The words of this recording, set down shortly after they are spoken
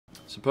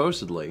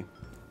supposedly,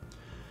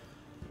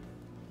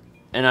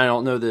 and I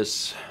don't know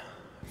this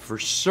for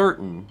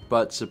certain,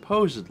 but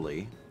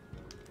supposedly,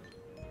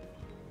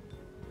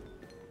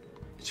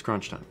 it's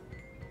crunch time.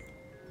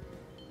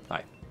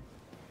 Hi.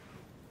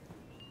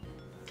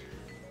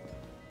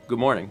 Good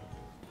morning,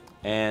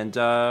 and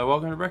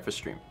welcome to Breakfast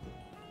Stream.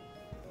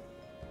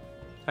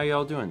 How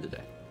y'all doing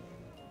today?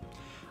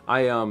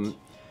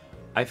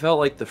 I felt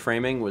like the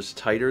framing was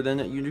tighter than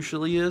it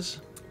usually is.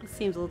 It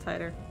seems a little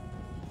tighter.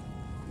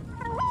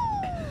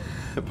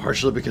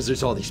 Partially because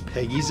there's all these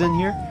Peggies in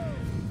here.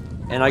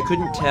 And I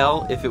couldn't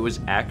tell if it was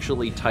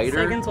actually tighter.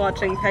 Sagan's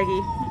watching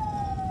Peggy.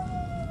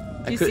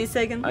 Do you see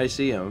Sagan? I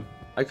see him.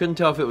 I couldn't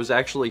tell if it was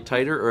actually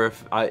tighter or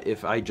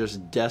if I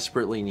just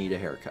desperately need a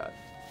haircut.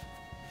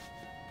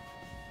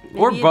 Maybe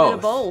or a bit both.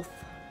 of both.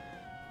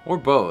 Or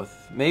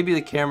both. Maybe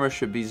the camera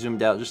should be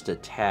zoomed out just a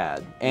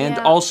tad. And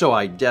Yeah. also,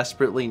 I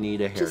desperately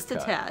need a haircut. Just a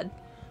tad.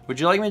 Would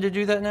you like me to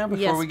do that now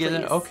before Yes, we get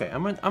in? please. Okay,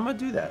 I'm gonna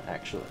do that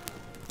actually.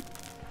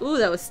 Ooh,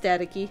 that was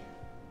staticky.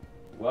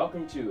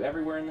 Welcome to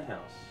Everywhere in the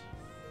House.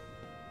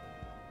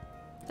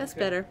 That's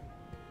Okay. better.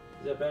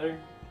 Is that better?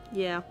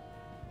 Yeah.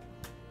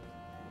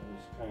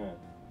 Just kind of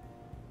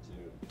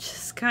do.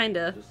 Just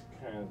kinda. Just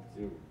kind of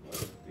do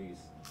like these.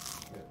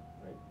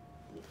 Right.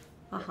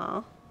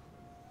 Uh-huh.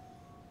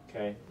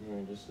 Okay, I'm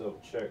gonna just double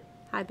check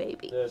Hi,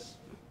 baby. this.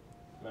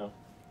 No.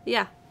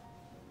 Yeah.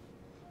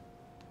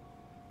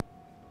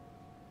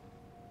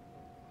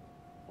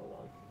 Hold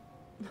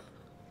on.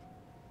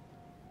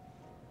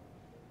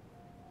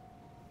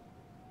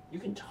 You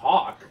can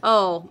talk.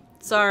 Oh,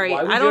 sorry.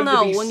 Why would I you don't have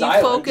to know. be When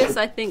silent? you focus,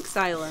 I think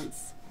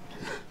silence.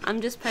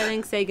 I'm just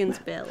petting Sagan's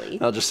belly.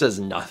 No, it just says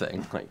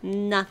nothing. Like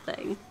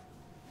Nothing.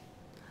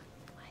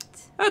 What?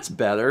 that's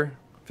better.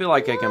 I feel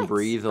like I can What?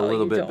 breathe a Oh,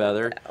 little you bit don't.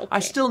 better. Okay. I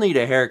still need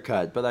a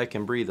haircut, but I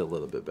can breathe a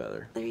little bit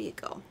better. There you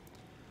go.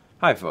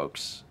 Hi,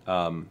 folks.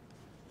 I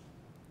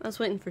was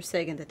waiting for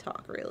Sagan to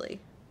talk, really.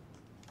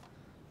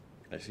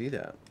 I see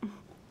that.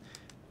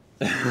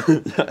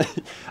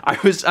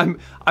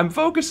 I'm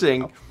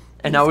focusing,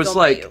 and I He's was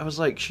going by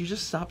like, you. she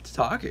just stopped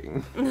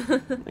talking.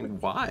 Like,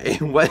 why?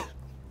 What?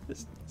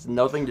 It's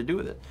nothing to do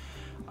with it.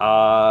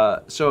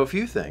 So a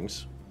few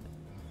things.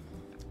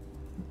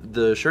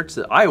 The shirts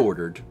that I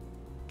ordered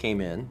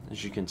came in,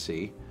 as you can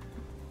see.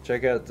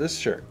 Check out this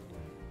shirt.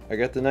 I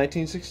got the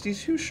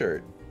 1962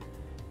 shirt.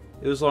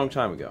 It was a long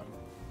time ago.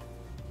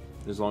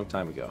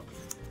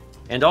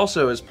 And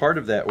also, as part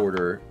of that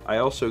order, I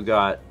also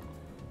got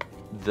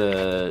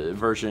the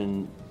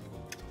version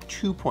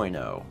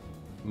 2.0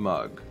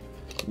 mug.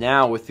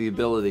 Now with the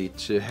ability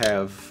to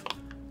have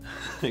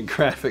a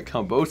graphic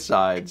on both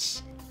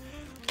sides.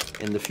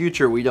 In the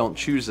future, we don't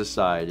choose a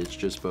side, it's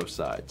just both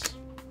sides.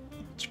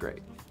 It's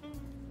great.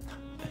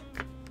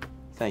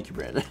 Thank you,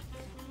 Brandon.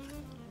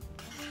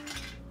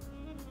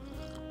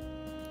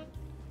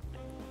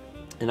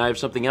 And I have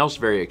something else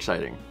very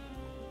exciting.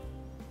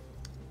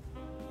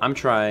 I'm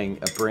trying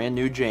a brand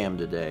new jam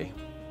today.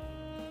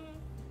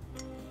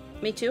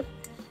 Me too.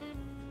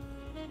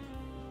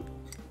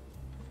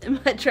 Am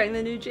I trying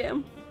the new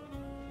jam?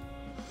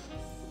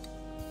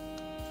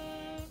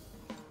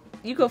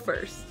 You go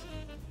first.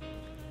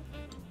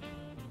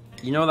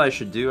 You know what I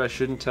should do? I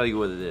shouldn't tell you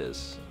what it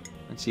is.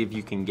 And see if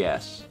you can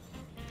guess.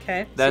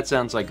 Okay. That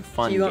sounds like a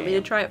fun Do you want me to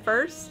game. try it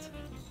first?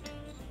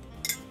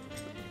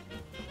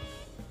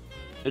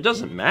 It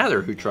doesn't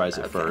matter who tries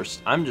it Okay.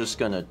 first. I'm just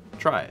gonna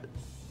try it.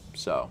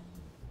 So.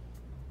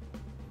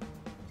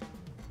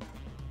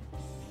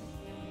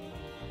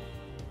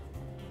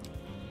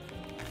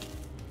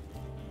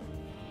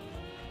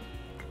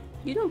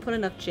 You don't put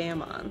enough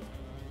jam on.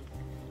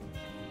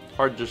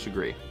 Hard to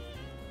disagree.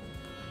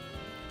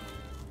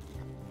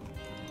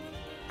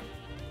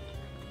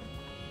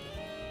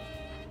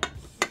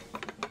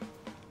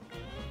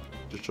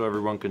 Just so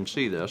everyone can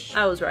see this.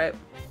 I was right.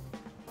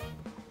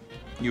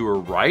 You were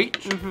right?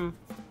 Mm-hmm.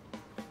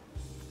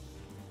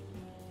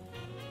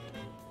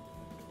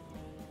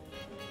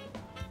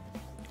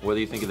 What do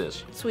you think of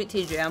this? Sweet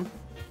tea jam.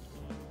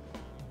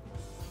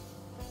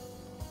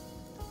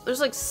 There's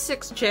like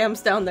 6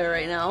 jams down there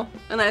right now,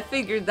 and I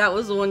figured that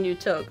was the one you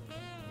took.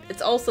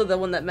 It's also the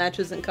one that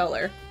matches in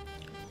color.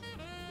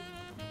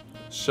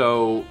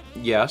 So,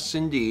 yes,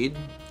 indeed,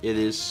 it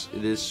is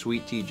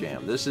sweet tea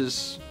jam. This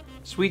is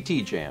sweet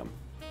tea jam,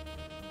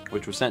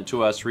 which was sent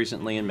to us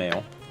recently in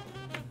mail,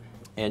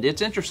 and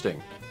it's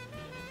interesting.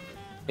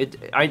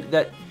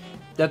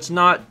 That's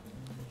not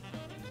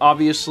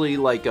obviously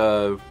like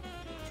a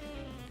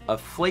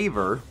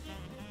flavor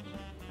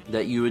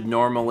that you would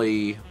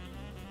normally,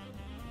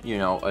 you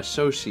know,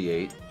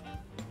 associate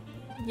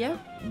Yeah.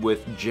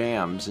 with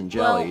jams and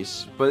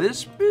jellies, but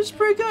it's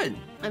pretty good.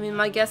 I mean,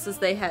 my guess is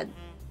they had,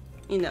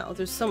 you know,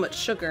 there's so much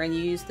sugar and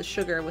you use the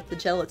sugar with the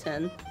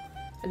gelatin.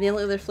 And the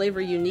only other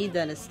flavor you need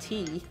then is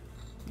tea.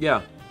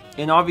 Yeah,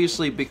 and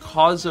obviously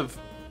because of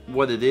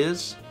what it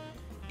is,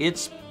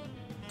 it's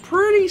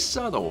pretty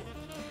subtle.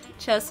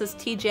 Chaz says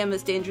tea jam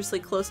is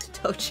dangerously close to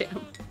toe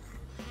jam.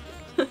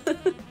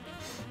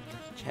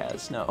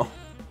 Chaz, no.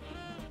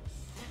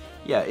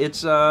 Yeah,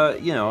 it's,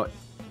 you know,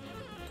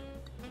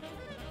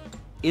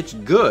 it's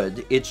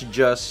good. It's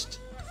just,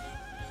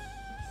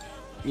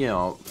 you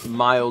know,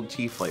 mild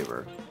tea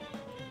flavor.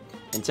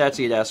 And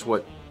Tatsy had asked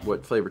what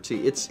flavor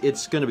tea.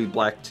 It's going to be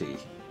black tea.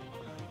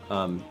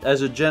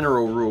 As a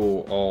general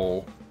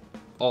rule,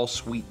 all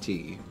sweet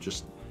tea,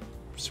 just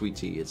sweet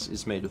tea,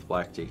 it's made with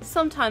black tea.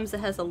 Sometimes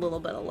it has a little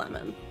bit of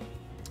lemon.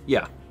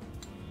 Yeah,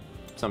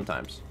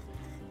 sometimes,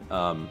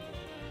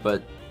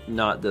 but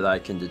not that I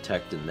can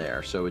detect in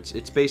there. So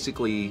it's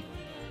basically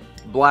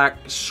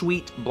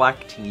sweet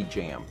black tea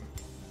jam.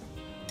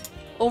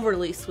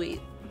 Overly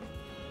sweet.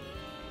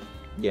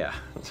 Yeah,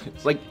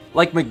 it's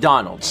like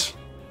McDonald's.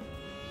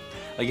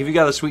 Like if you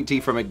got a sweet tea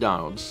from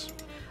McDonald's.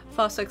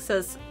 Foswick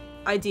says,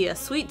 idea,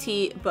 sweet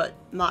tea, but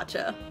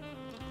matcha.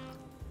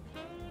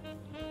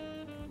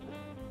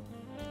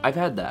 I've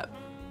had that.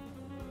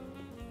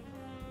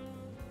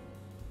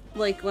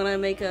 Like when I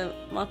make a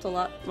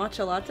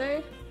matcha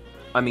latte?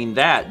 I mean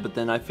that, but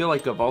then I feel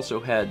like I've also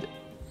had...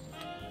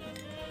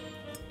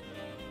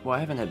 Well, I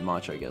haven't had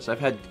matcha, I guess.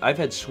 I've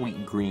had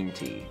sweet green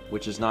tea,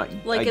 which is not...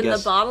 Like in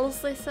the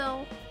bottles they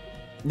sell?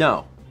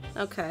 No.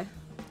 Okay.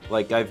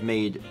 Like I've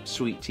made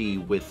sweet tea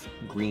with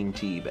green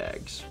tea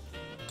bags.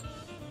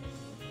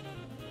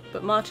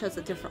 But matcha has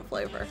a different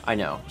flavor. I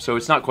know, so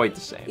it's not quite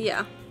the same.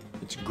 Yeah.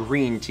 It's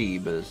green tea,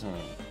 but it's not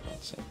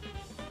the same.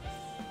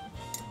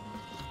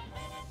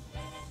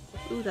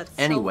 Ooh, that's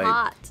so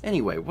hot.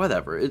 Anyway,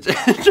 whatever. It's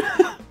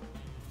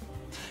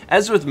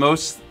as with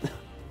most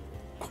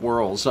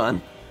quarrels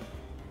on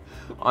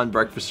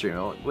breakfast stream.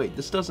 I'm like, wait,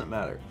 this doesn't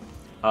matter.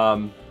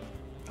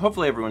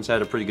 Hopefully everyone's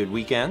had a pretty good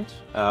weekend.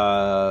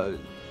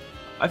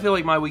 I feel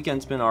like my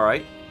weekend's been all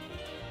right.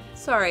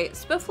 Sorry,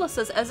 Spiffla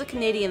says, as a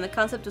Canadian, the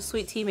concept of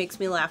sweet tea makes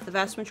me laugh. The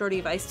vast majority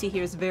of iced tea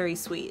here is very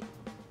sweet,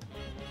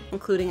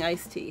 including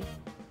iced tea.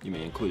 You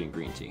mean including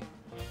green tea?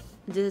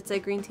 Did it say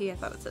green tea? I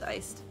thought it said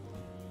iced.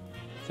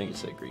 I think it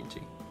said green tea.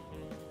 Do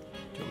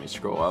you want me to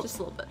scroll up? Just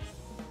a little bit.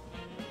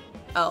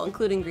 Oh,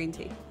 including green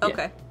tea.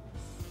 Okay.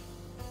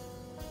 Yeah.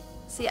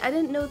 See, I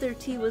didn't know their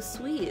tea was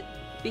sweet.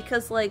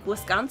 Because, like,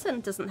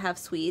 Wisconsin doesn't have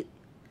sweet.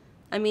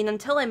 I mean,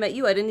 until I met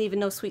you, I didn't even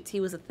know sweet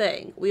tea was a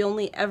thing. We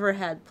only ever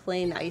had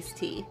plain iced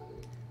tea.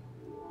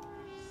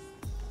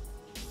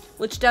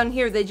 Which down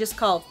here they just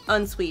call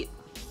unsweet.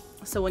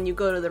 So when you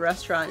go to the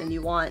restaurant and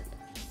you want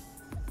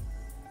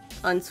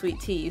unsweet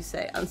tea, you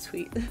say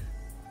unsweet.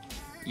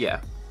 Yeah.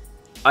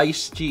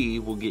 Iced tea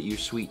will get you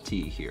sweet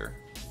tea here.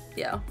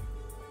 Yeah.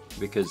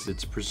 Because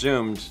it's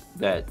presumed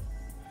that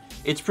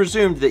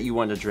you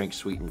want to drink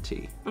sweetened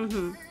tea.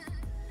 Mm-hmm.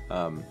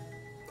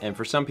 And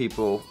for some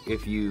people,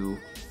 if you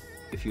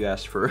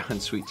ask for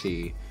unsweet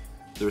tea,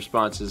 the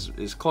response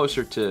is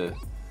closer to,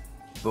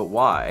 but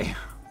why?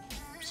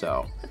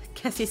 So.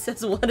 Cassie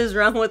says, what is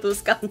wrong with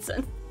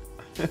Wisconsin?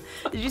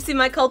 Did you see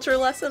my culture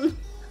lesson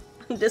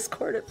on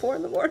Discord at 4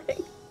 in the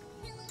morning?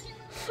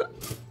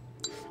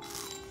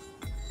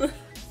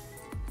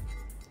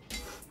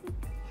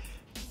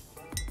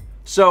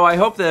 So I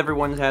hope that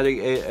everyone's had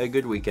a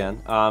good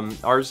weekend.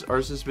 Ours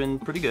has been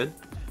pretty good.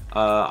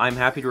 I'm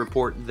happy to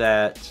report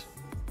that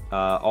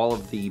all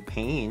of the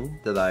pain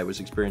that I was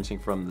experiencing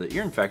from the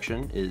ear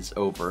infection is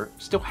over.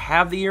 Still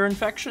have the ear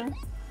infection.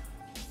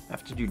 I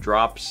have to do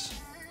drops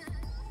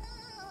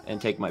and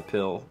take my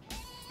pill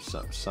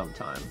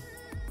sometime.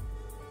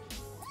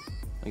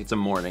 Like it's a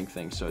morning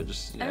thing, so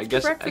I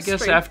guess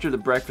after the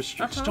breakfast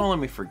stream, just don't let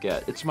me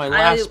forget. It's my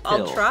last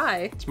pill. I'll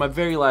try. It's my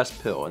very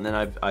last pill, and then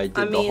I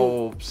did the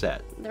whole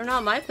set. They're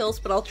not my pills,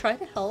 but I'll try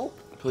to help.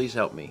 Please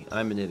help me.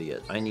 I'm an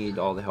idiot. I need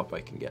all the help I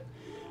can get.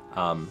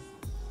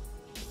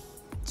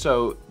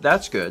 So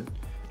that's good.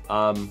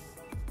 And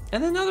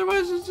then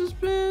otherwise, it's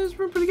been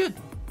pretty good.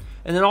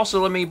 And then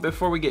also,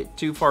 before we get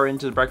too far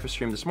into the breakfast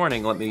stream this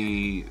morning, let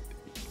me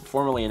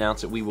formally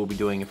announce that we will be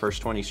doing a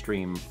First 20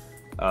 stream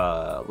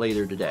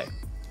later today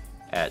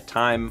at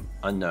time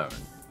unknown.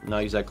 I'm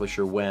not exactly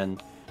sure when.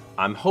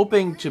 I'm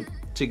hoping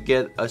to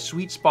get a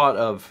sweet spot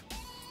of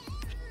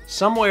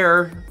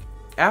somewhere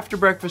after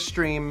breakfast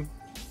stream,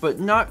 but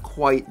not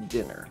quite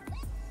dinner.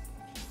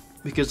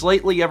 Because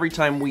lately, every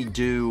time we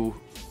do,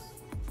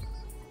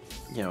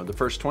 the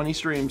first 20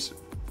 streams,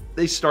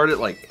 they start at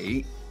like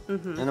 8.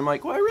 Mm-hmm. And I'm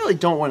like, well, I really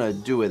don't want to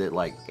do it at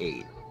like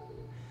 8.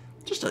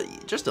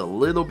 Just a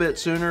little bit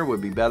sooner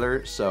would be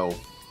better. So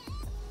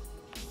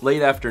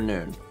late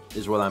afternoon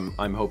is what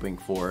I'm hoping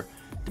for,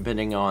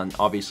 depending on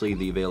obviously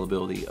the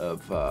availability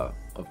of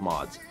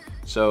mods.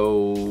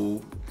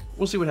 So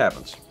we'll see what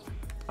happens.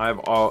 I'll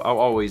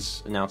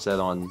always announce that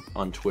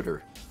on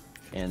Twitter,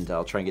 and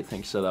I'll try and get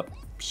things set up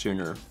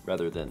sooner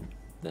rather than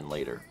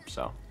later.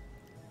 So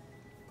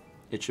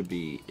it should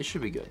be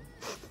good.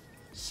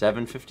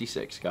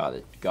 7:56, got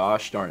it.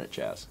 Gosh darn it,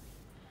 Chaz.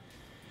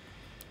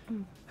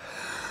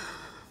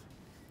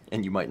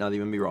 And you might not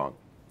even be wrong.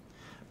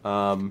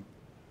 And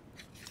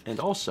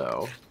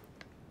also,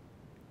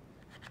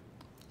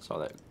 saw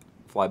that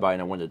fly by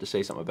and I wanted to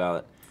say something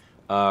about it.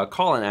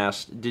 Colin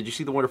asked, did you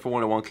see the Wonderful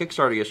 101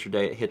 Kickstarter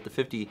yesterday? It hit the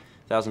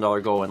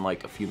 $50,000 goal in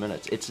like a few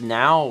minutes. It's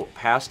now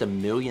past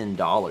 $1 million,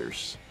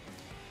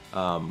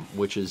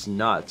 which is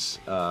nuts.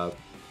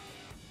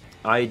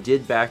 I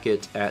did back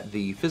it at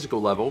the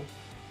physical level,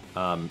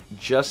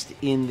 just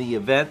in the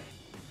event.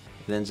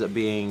 It ends up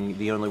being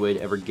the only way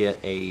to ever get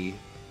a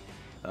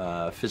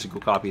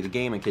physical copy of the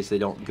game in case they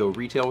don't go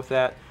retail with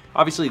that.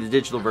 Obviously, the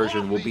digital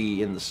version will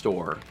be in the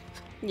store.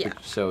 Yeah.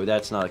 So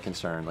that's not a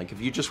concern. Like, if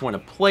you just want to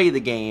play the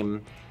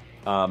game,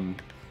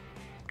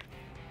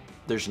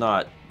 there's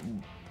not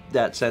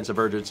that sense of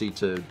urgency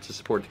to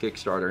support the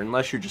Kickstarter,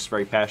 unless you're just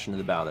very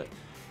passionate about it.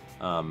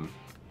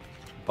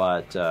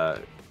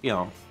 You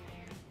know,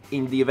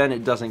 in the event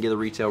it doesn't get a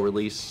retail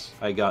release,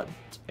 I got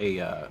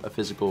a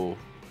physical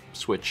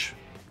Switch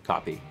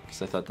copy,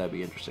 because I thought that'd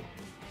be interesting.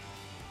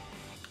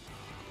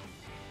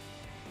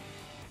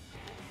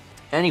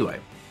 Anyway.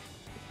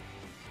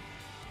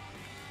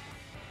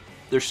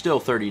 There's still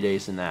 30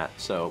 days in that,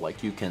 so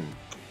like you can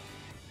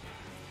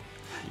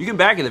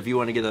back it if you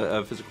want to get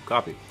a physical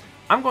copy.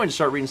 I'm going to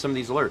start reading some of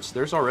these alerts.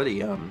 There's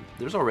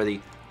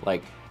already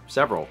like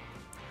several.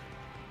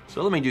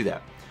 So let me do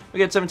that. We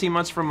got 17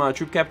 months from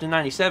Troop Captain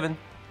 97.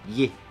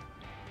 Yeah.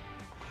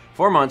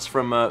 4 months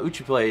from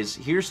Uchi Plays.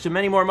 Here's to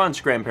many more months,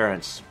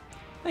 grandparents.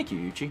 Thank you,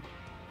 Uchi.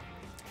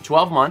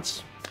 12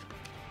 months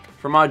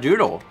from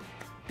Doodle.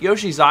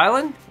 Yoshi's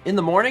Island in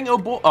the morning. Oh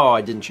boy! Oh,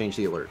 I didn't change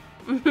the alert.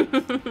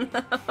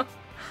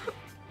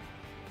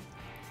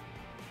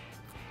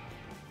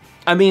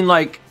 I mean,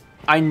 like,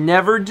 I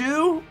never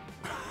do.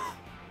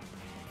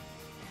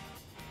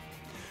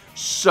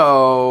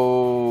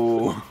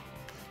 So...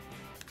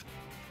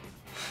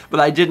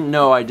 But I didn't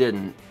know I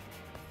didn't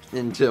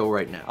until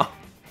right now.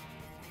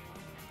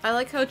 I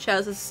like how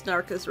Chaz's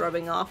snark is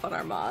rubbing off on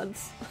our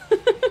mods.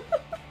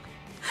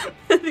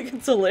 I think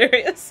it's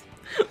hilarious.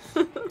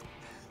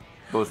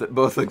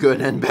 Both a good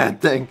and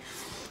bad thing.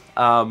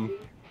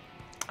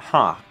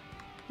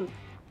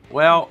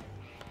 Well,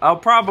 I'll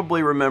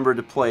probably remember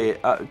to play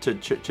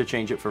to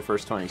change it for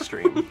first 20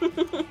 stream.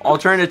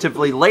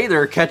 Alternatively,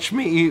 later catch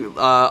me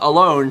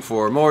alone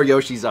for more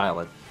Yoshi's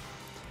Island.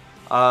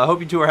 Hope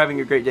you two are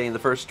having a great day and the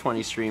first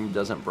 20 stream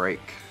doesn't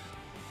break.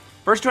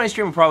 First 20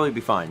 stream will probably be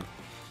fine,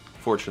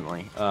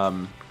 fortunately.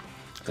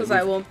 Because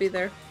I won't be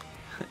there.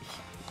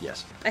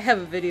 Yes. I have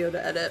a video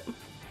to edit.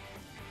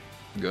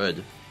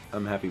 Good.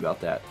 I'm happy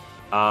about that.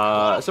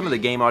 Some of the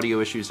game audio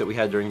issues that we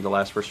had during the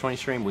last first 20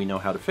 stream, we know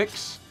how to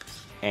fix.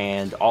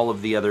 And all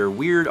of the other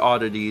weird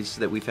oddities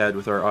that we've had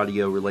with our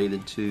audio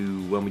related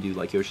to when we do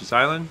like Yoshi's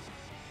Island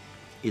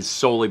is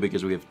solely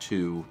because we have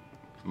 2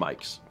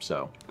 mics.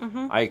 So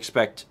I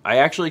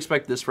actually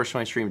expect this first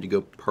 20 stream to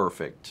go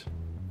perfect.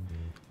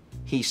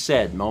 He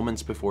said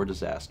moments before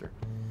disaster.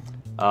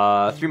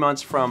 3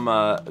 months from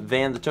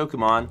Van the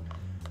Tokumon.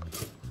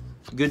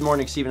 Good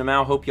morning, Stephen and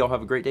Mal. Hope y'all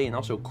have a great day. And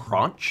also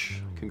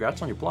Crunch.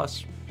 Congrats on your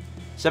plus.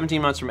 17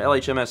 months from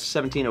LHMS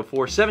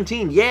 1704.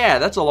 17, yeah,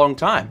 that's a long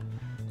time.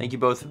 Thank you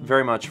both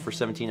very much for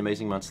 17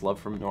 amazing months. Love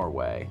from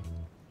Norway.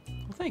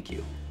 Well, thank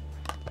you.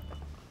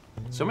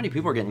 So many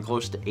people are getting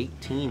close to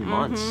 18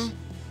 months,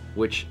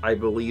 which I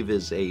believe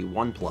is a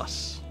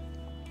 1+.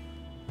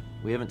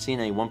 We haven't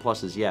seen any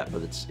 1+s yet,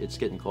 but it's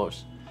getting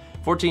close.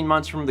 14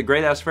 months from the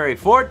Great Ass Fairy.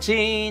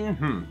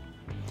 14!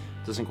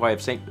 Doesn't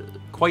quite have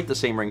quite the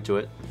same ring to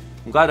it.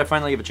 I'm glad I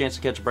finally have a chance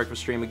to catch a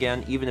breakfast stream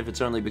again, even if it's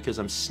only because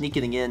I'm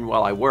sneaking in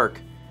while I work.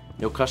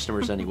 No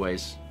customers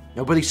anyways.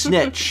 Nobody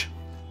snitch!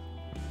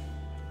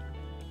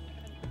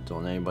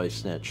 Don't anybody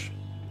snitch.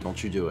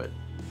 Don't you do it.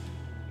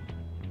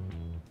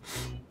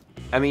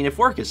 I mean, if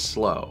work is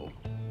slow,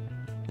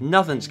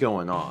 nothing's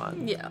going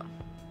on. Yeah.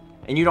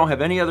 And you don't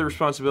have any other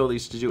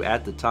responsibilities to do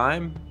at the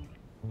time,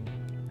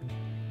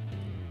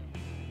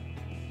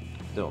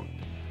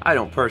 I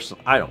don't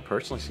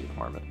personally see the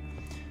harm in it.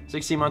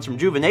 16 months from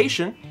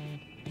Juvenation.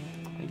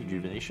 Thank you,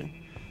 Juvenation.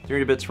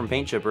 300 bits from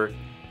Paint Chipper.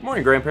 Good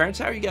morning, grandparents.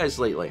 How are you guys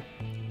lately?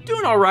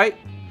 Doing all right. A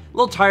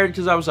little tired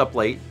because I was up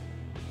late.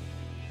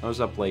 And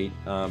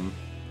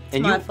it's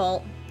my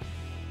fault.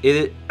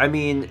 I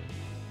mean,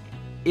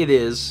 it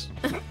is.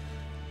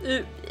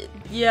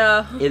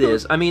 Yeah. It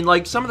is. I mean,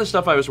 like, some of the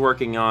stuff I was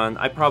working on,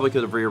 I probably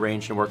could have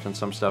rearranged and worked on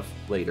some stuff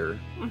later.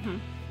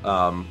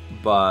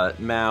 But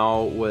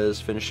Mal was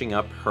finishing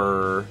up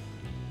her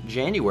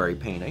January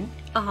painting.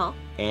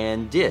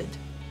 And did.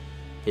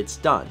 It's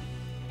done.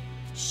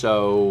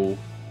 So,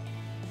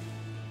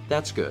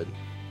 that's good.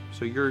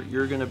 So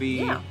you're going to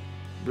be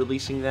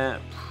releasing that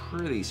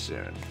pretty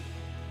soon.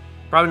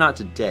 Probably not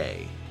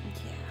today,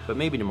 but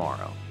maybe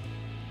tomorrow.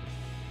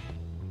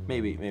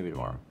 Maybe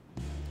tomorrow.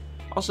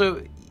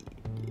 Also,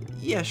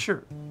 yeah,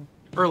 sure.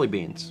 Early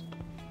beans.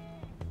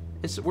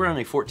 We're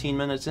only 14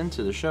 minutes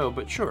into the show,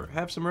 but sure,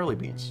 have some early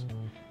beans.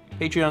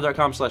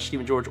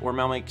 Patreon.com/StephenGeorge or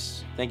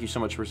Malmakes. Thank you so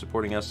much for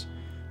supporting us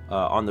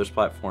on those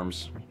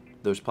platforms.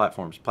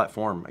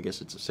 Platform, I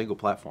guess it's a single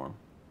platform.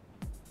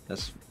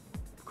 That's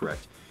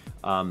correct.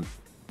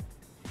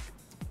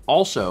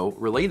 Also,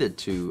 related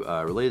to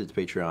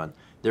Patreon,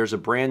 there's a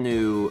brand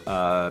new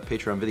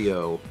Patreon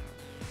video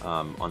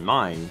on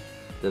mine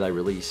that I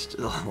released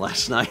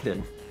last night at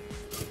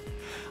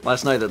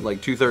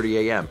like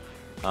 2:30 a.m.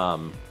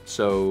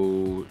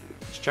 So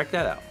check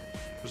that out.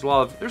 There's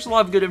a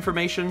lot of good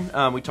information.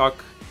 We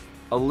talk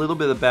a little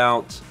bit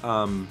about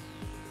some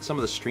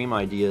of the stream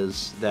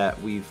ideas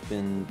that we've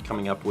been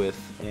coming up with,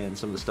 and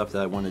some of the stuff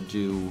that I want to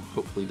do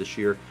hopefully this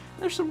year.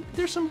 There's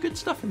some good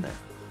stuff in there,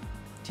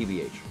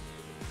 TBH.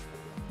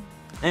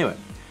 Anyway,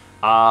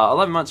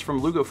 11 months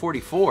from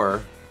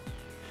Lugo44,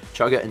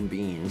 Chugga and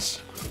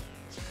Beans.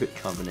 It's a good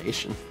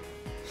combination.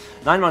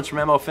 9 months from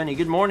ML Finney.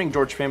 Good morning,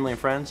 George family and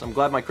friends. I'm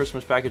glad my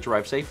Christmas package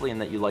arrived safely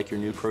and that you like your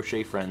new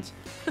crochet friends.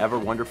 Have a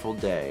wonderful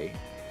day.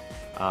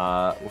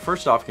 Well,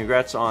 first off,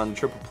 congrats on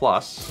Triple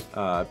Plus.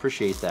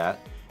 Appreciate that.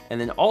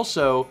 And then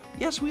also,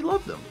 yes, we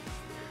love them.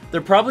 They're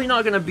probably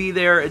not going to be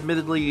there,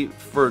 admittedly,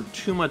 for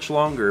too much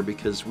longer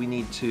because we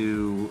need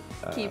to...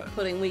 keep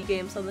putting Wii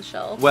games on the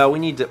shelf. Well, we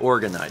need to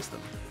organize them.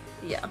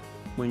 Yeah.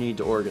 We need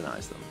to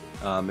organize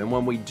them. And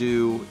when we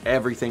do,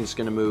 everything's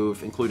going to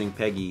move, including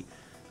Peggy.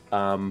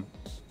 And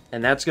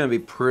that's going to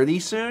be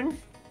pretty soon,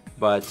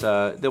 but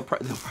they'll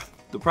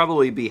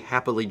probably be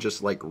happily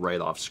just like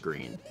right off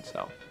screen.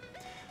 So,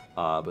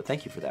 but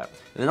thank you for that.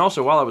 And then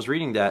also, while I was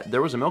reading that,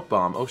 there was a milk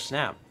bomb. Oh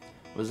snap!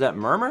 Was that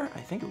Murmur? I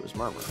think it was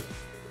Murmur.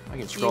 I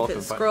can scroll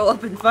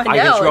up and find out. I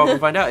can scroll up and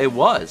find out. It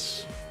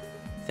was.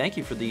 Thank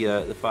you for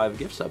the 5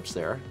 gift subs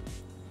there.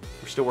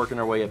 We're still working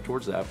our way up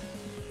towards that.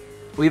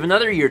 We have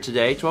another year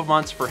today. 12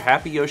 months for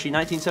Happy Yoshi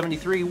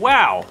 1973.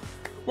 Wow,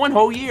 1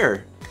 whole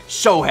year.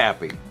 So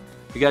happy.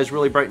 You guys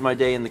really brighten my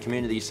day in the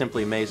community.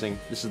 Simply amazing.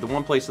 This is the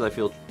one place that I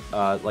feel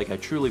like I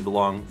truly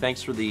belong.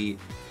 Thanks for the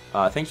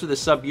this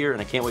sub year,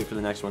 and I can't wait for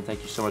the next one.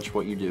 Thank you so much for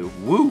what you do.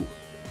 Woo!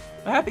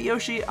 Happy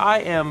Yoshi,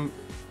 I'm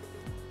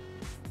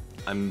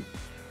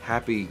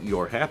happy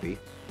you're happy.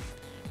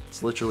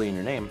 It's literally in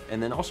your name.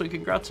 And then also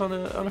congrats on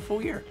a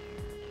full year.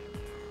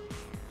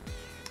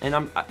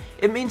 And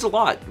it means a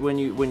lot when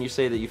you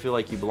say that you feel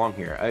like you belong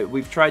here.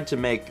 We've tried to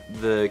make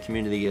the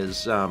community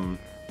as I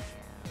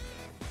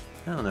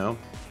don't know,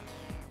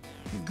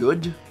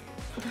 good.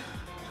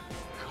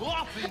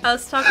 I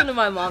was talking to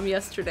my mom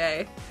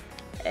yesterday,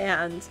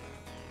 and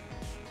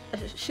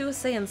she was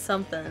saying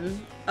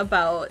something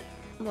about,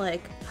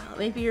 like, oh,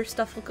 maybe your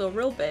stuff will go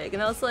real big.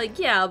 And I was like,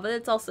 yeah, but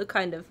it's also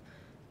kind of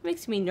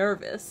makes me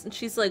nervous. And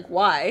she's like,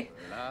 why?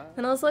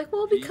 And I was like,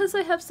 well, because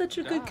I have such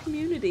a good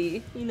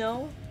community, you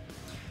know?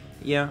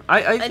 Yeah,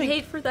 I'd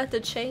hate for that to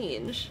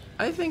change.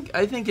 I think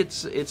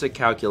it's a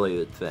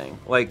calculated thing.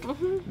 Like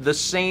the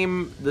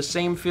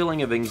same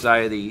feeling of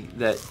anxiety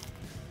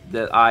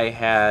that I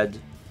had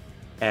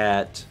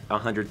at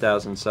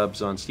 100,000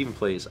 subs on Stephen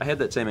Plays, I had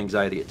that same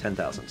anxiety at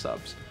 10,000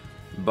 subs.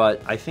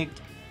 But I think,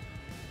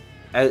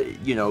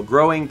 you know,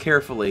 growing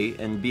carefully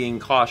and being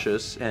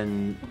cautious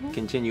and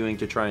continuing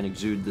to try and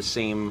exude the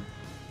same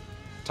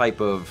type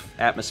of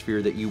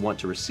atmosphere that you want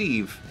to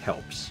receive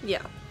helps.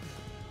 Yeah.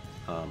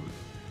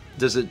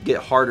 Does it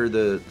get harder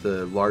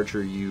the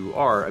larger you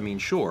are? I mean,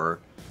 sure,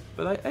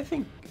 but I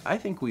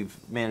think we've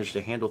managed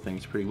to handle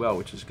things pretty well,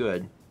 which is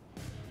good.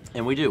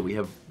 And we do.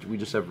 We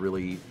just have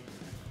really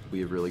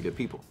good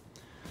people.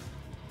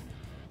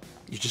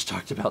 You just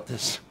talked about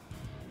this.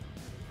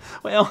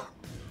 Well,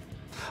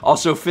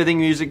 also fitting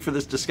music for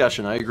this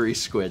discussion. I agree,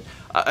 Squid.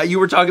 You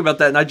were talking about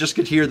that, and I just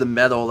could hear the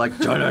metal, like,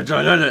 dun, dun,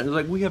 dun, dun, dun.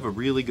 Like, we have a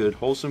really good,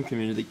 wholesome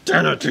community.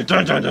 Dun, dun,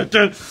 dun, dun, dun,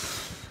 dun.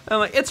 I'm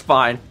like, it's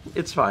fine.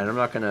 It's fine. I'm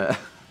not gonna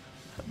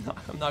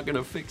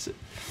fix it.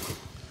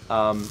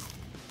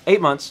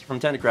 8 months from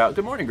Tentacrout.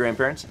 Good morning,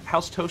 grandparents.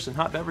 House toast and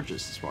hot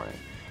beverages this morning.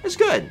 It's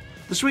good.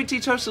 The sweet tea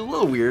toast is a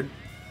little weird,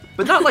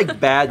 but not like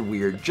bad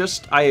weird.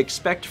 Just I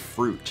expect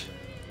fruit.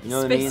 You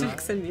know what I mean? Space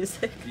Mix and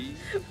Music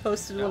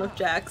posted one of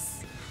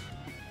Jack's.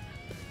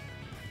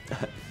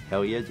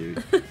 Hell yeah,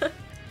 dude. We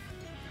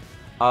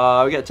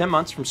got 10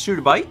 months from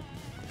Sudabite.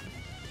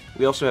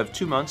 We also have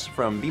 2 months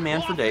from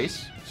B-Man for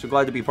Days. So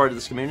glad to be part of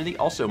this community.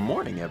 Also,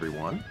 morning,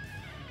 everyone.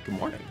 Good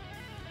morning.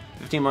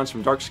 15 months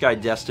from Dark Sky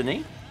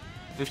Destiny.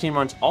 15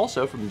 months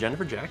also from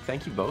Jennifer Jack.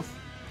 Thank you both.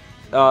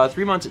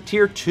 3 months at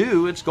Tier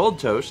 2. It's Gold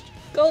Toast.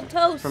 Gold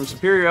Toast. From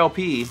Superior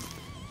LP.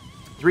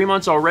 3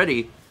 months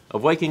already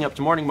of waking up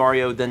to Morning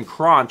Mario, then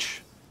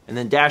Crunch, and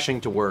then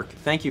dashing to work.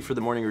 Thank you for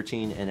the morning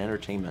routine and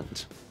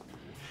entertainment.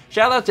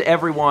 Shout out to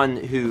everyone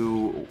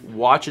who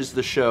watches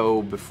the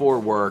show before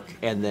work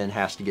and then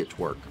has to get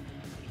to work.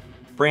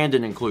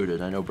 Brandon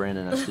included. I know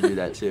Brandon has to do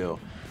that too.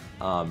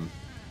 I'm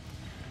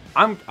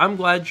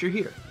glad you're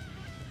here.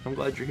 I'm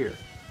glad you're here.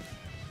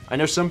 I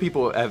know some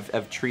people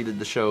have treated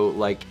the show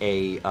like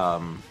a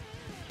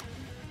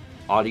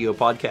audio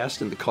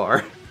podcast in the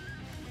car.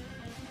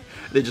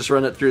 They just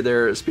run it through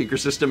their speaker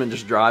system and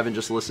just drive and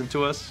just listen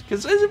to us.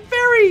 Because it's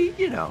very,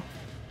 you know,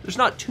 there's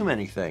not too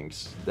many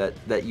things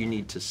that you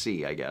need to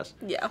see, I guess.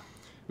 Yeah.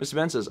 Mr.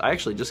 Ben says, I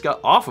actually just got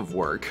off of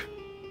work.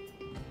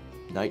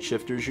 Night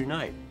shifters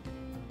unite.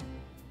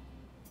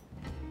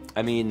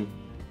 I mean,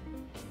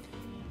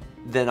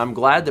 then I'm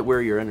glad that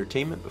we're your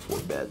entertainment before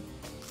bed.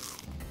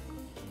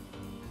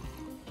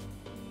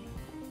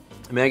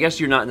 I mean, I guess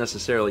you're not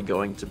necessarily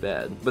going to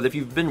bed, but if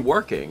you've been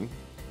working,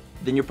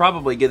 then you're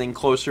probably getting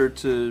closer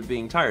to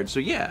being tired. So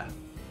yeah,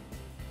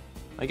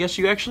 I guess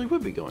you actually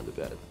would be going to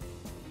bed.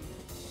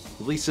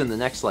 At least in the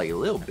next, like, a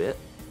little bit.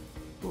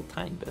 A little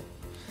tiny bit.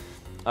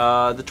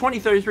 The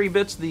 2033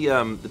 bits,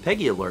 the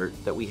Peggy alert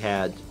that we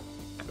had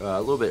a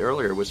little bit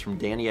earlier was from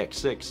Danny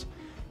X6. It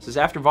says,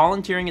 after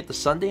volunteering at the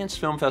Sundance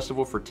Film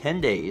Festival for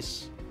 10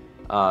 days,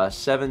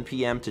 7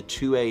 p.m. to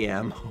 2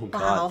 a.m. Oh,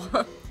 God.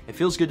 Wow. It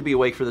feels good to be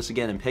awake for this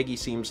again, and Peggy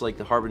seems like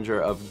the harbinger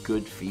of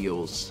good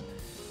feels.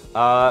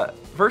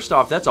 First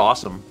off, that's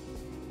awesome.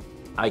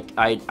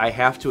 I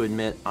have to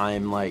admit,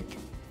 I'm like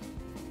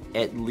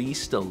at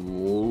least a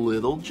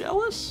little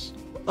jealous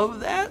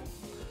of that.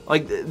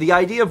 Like, the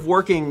idea of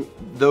working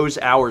those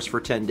hours for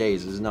 10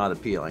 days is not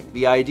appealing.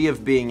 The idea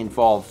of being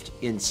involved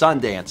in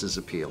Sundance is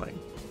appealing,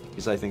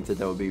 because I think that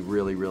would be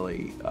really,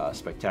 really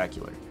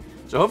spectacular.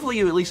 So hopefully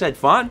you at least had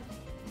fun.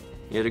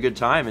 You had a good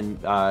time,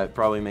 and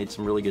probably made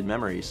some really good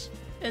memories.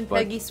 And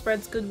Peggy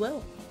spreads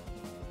goodwill.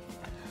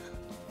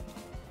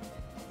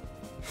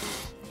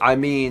 I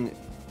mean,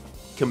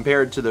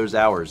 compared to those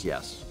hours,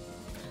 yes.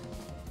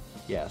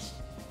 Yes.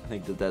 I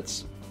think that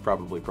that's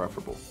probably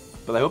preferable.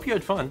 But I hope you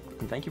had fun,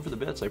 and thank you for the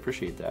bits. I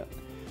appreciate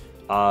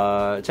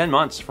that. 10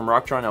 months from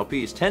Rocktron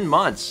LPs. 10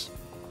 months!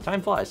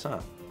 Time flies,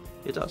 huh?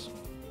 It does.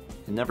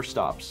 It never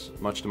stops,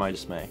 much to my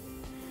dismay.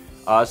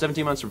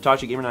 17 months from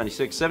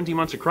TachiGamer96. 17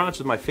 months of Crunch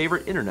with my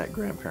favorite internet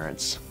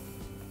grandparents.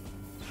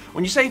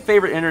 When you say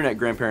favorite internet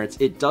grandparents,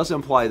 it does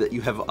imply that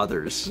you have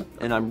others,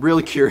 and I'm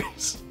really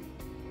curious.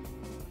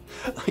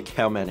 Like,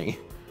 how many?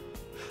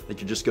 Like,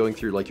 you're just going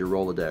through, like, your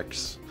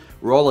Rolodex.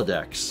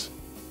 Rolodex.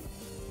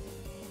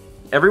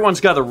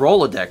 Everyone's got a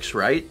Rolodex,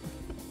 right?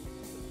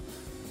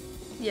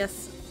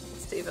 Yes,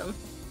 Stephen.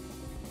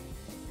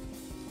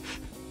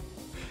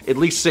 At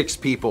least 6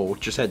 people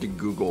just had to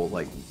Google,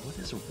 like, what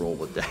is a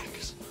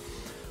Rolodex?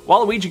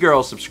 Waluigi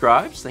Girl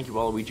subscribes. Thank you,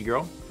 Waluigi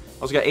Girl.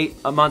 Also got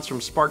 8 months from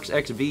Sparks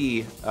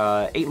XV.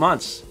 8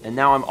 months. And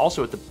now I'm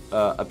also at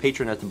a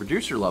patron at the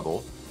producer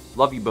level.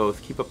 Love you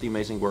both. Keep up the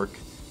amazing work.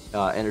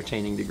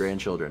 Entertaining the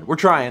grandchildren. We're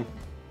trying.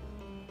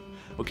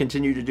 Will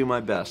continue to do my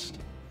best.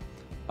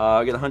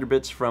 I got 100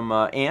 bits from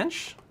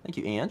Ange. Thank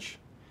you, Ange.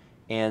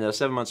 And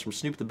 7 months from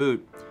Snoop the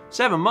Boot.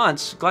 7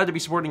 months. Glad to be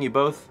supporting you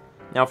both.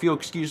 Now, if you'll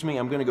excuse me,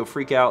 I'm going to go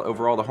freak out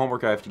over all the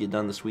homework I have to get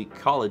done this week.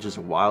 College is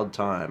a wild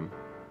time.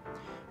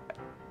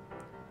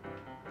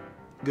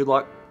 Good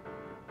luck.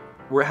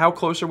 How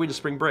close are we to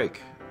spring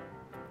break?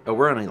 Oh,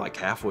 we're only like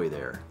halfway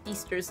there.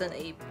 Easter's in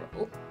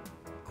April.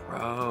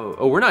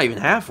 Oh, we're not even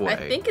halfway.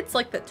 I think it's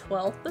like the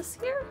 12th this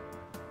year.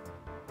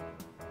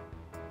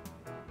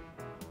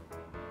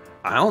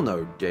 I don't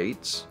know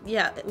dates.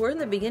 Yeah, we're in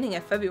the beginning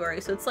of February,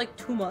 so it's like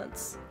 2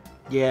 months.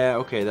 Yeah,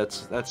 okay,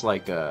 that's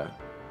like a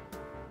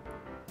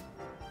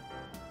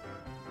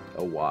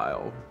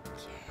while.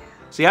 Yeah.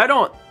 See,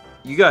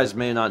 you guys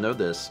may not know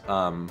this.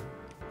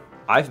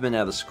 I've been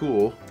out of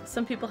school.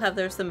 Some people have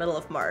theirs the middle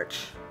of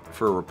March.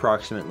 For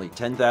approximately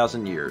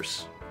 10,000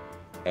 years.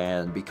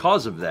 And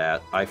because of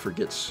that, I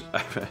forget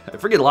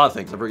a lot of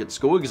things. I forget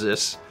school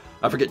exists.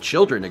 I forget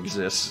children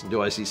exist.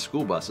 Do I see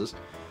school buses?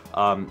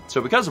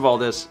 So because of all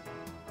this,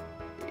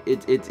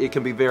 it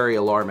can be very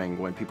alarming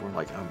when people are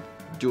like, I'm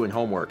doing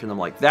homework. And I'm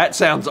like, that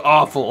sounds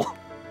awful.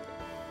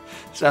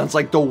 Sounds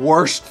like the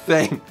worst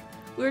thing.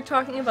 We were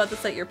talking about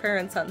this at your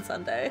parents' on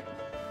Sunday.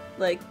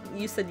 Like,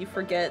 you said you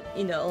forget,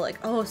 you know, like,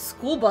 oh,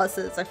 school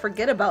buses. I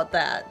forget about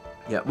that.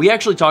 Yeah, we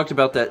actually talked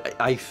about that,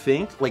 I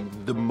think,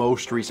 like, the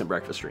most recent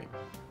breakfast stream.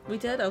 We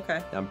did?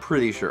 Okay. I'm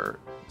pretty sure.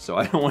 So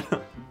I don't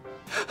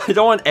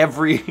want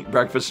every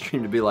breakfast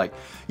stream to be like,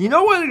 you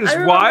know what is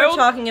wild?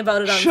 Talking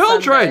about it on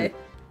Children, Sunday.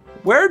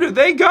 Where do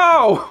they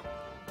go?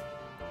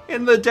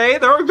 In the day,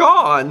 they're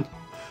gone.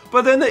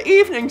 But in the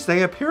evenings,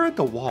 they appear at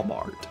the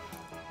Walmart.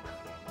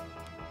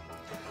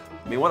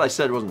 I mean, what I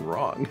said wasn't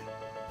wrong.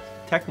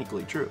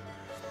 Technically true.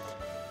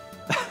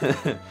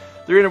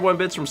 301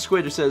 bits from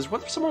Squid, who says,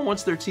 what if someone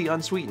wants their tea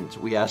unsweetened?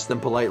 We ask them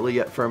politely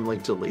yet firmly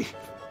to leave.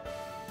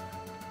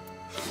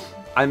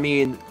 I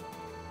mean,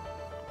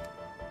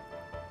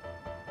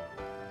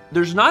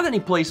 there's not any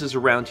places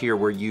around here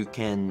where you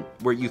can't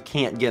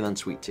get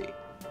unsweet tea.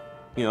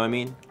 You know what I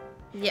mean?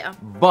 Yeah.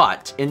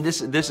 But, and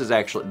this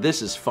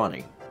is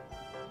funny.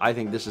 I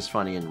think this is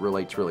funny and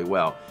relates really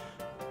well.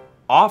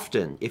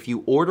 Often, if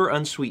you order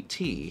unsweet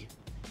tea,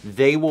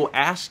 they will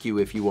ask you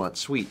if you want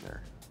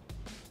sweetener.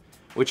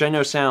 Which I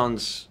know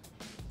sounds,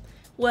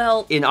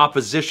 well, in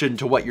opposition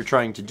to what you're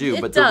trying to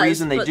do, but the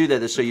reason they do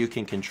that is so you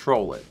can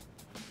control it.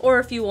 Or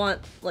if you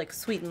want, like,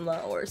 Sweet and Low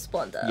or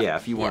Splenda. Yeah,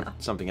 if you want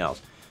something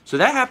else. So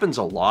that happens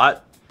a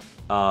lot.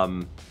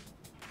 You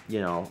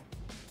know,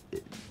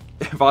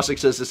 Bostic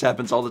says this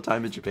happens all the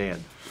time in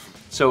Japan.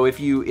 So if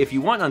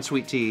you want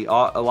unsweet tea, a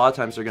lot of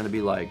times they're going to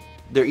be like,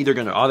 they're either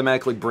going to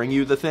automatically bring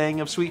you the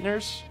thing of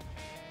sweeteners,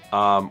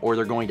 or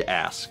they're going to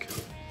ask.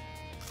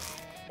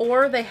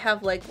 Or they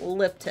have, like,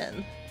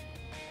 Lipton.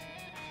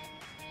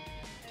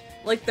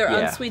 Like, their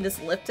unsweet is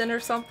Lipton or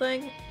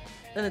something.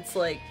 And it's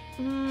like,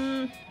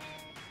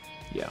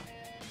 Yeah.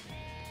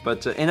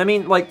 But, and I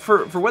mean, like,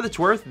 for what it's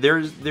worth,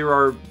 there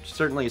are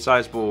certainly a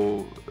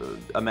sizable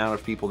amount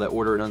of people that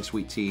order an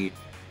unsweet tea,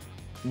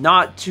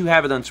 not to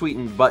have it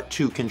unsweetened, but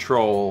to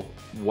control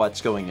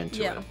what's going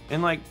into it.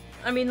 And, like,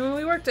 I mean, when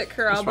we worked at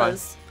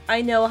Karaba's,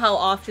 I know how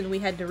often we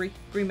had to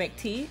remake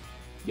tea.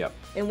 Yep.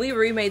 And we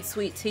remade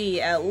sweet tea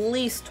at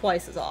least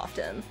twice as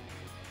often.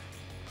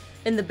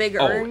 In the big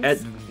urns. Oh, at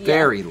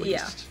very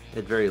least. Yeah.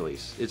 At very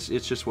least. It's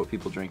just what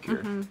people drink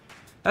here.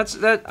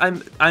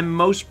 I'm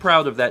most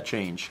proud of that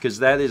change, because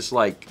that is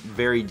like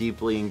very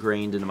deeply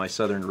ingrained into my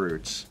southern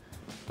roots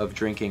of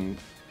drinking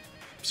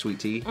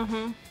sweet tea.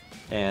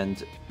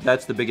 And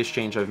that's the biggest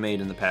change I've made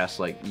in the past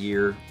like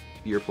year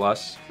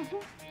plus.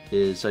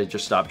 Is I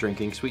just stopped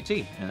drinking sweet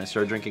tea and I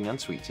started drinking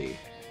unsweet tea.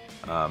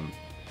 And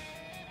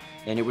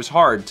it was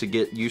hard to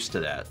get used to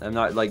that. I'm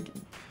not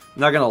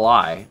gonna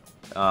lie.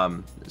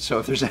 So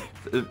if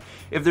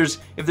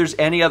there's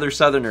any other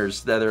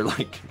Southerners that are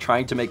like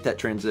trying to make that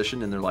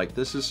transition and they're like,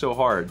 this is so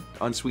hard,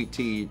 unsweet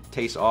tea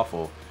tastes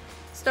awful.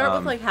 Start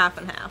with like half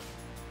and half.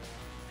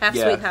 Half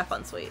sweet, half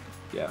unsweet.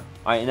 Yeah,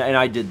 and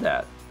I did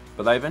that,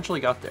 but I eventually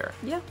got there.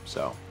 Yeah.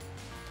 So,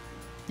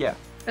 yeah.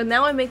 And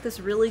now I make this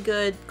really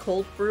good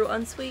cold brew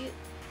unsweet.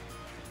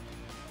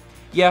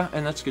 Yeah,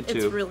 and that's good too.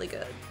 It's really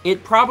good.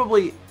 It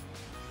probably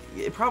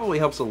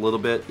helps a little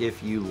bit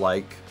if you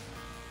like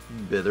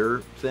bitter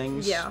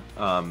things. Yeah.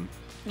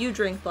 You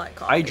drink black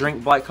coffee. I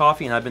drink black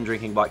coffee, and I've been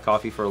drinking black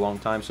coffee for a long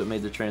time, so it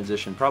made the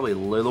transition probably a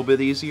little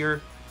bit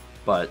easier,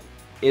 but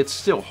it's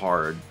still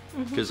hard,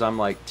 because I'm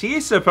like, tea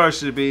is supposed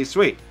to be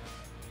sweet.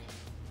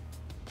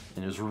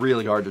 And it was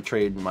really hard to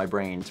trade in my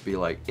brain to be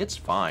like, it's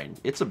fine.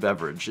 It's a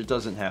beverage. It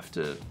doesn't have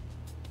to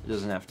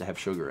have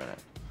sugar in it.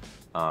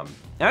 And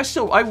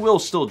I will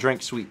still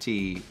drink sweet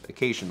tea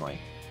occasionally,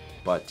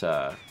 but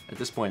at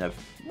this point I've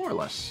more or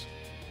less,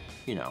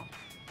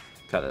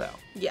 cut it out.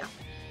 Yeah.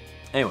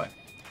 Anyway,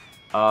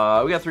 we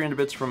got 300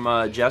 bits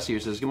from Jesse, who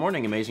says, good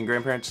morning, amazing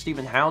grandparents.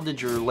 Stephen, how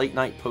did your late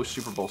night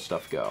post-Super Bowl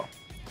stuff go?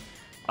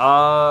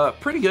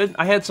 Pretty good.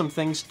 I had some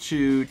things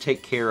to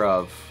take care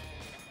of.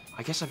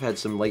 I guess I've had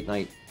some late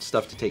night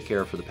stuff to take care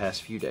of for the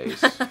past few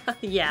days.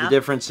 Yeah. The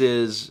difference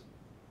is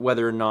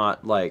whether or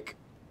not, like,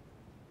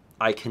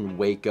 I can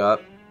wake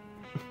up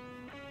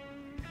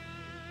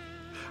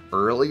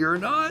early or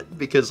not.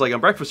 Because, like,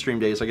 on breakfast stream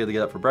days, I get to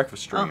get up for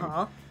breakfast stream.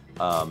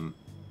 And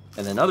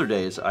then other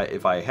days,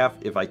 if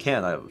I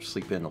can, I'll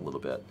sleep in a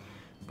little bit.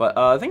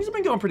 But things have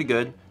been going pretty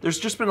good. There's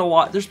been a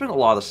lot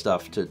of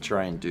stuff to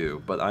try and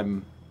do, but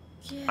I'm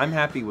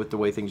happy with the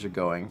way things are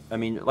going. I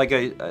mean, like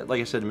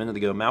I said a minute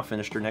ago, Mal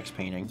finished her next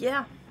painting.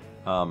 Yeah.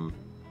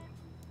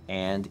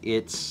 And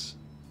it's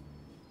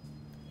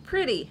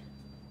pretty.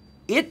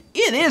 It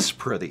is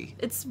pretty.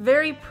 It's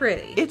very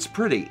pretty. It's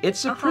pretty.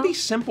 It's a pretty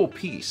simple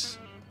piece.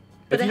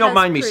 But if you don't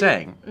mind me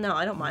saying. No,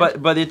 I don't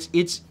mind. But it's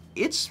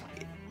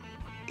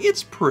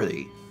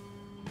pretty.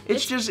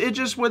 It's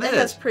just what it is. It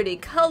has pretty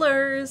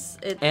colors.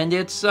 It's pretty.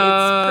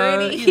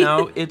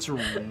 It's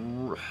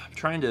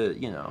trying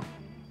to,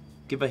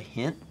 give a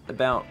hint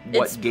about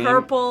what game. It's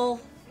purple.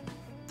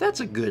 That's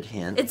a good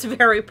hint. It's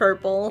very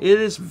purple. It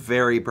is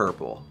very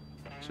purple.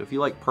 So if you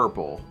like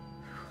purple,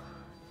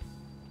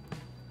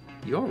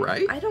 you all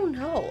right? I don't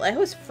know. I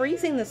was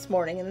freezing this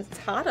morning and it's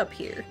hot up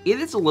here. It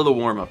is a little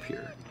warm up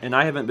here, and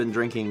I haven't been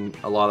drinking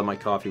a lot of my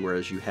coffee,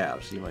 whereas you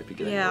have, so you might be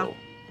getting a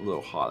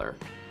little hotter.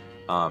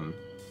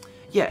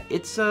 Yeah,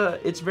 it's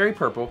very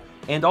purple,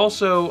 and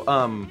also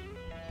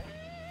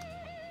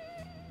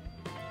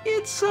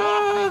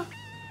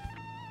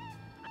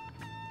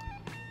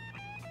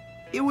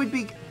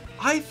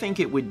I think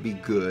it would be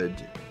good.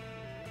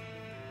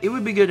 It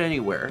would be good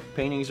anywhere.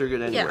 Paintings are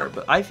good anywhere,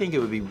 but I think it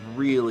would be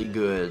really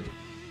good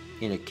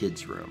in a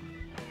kid's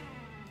room.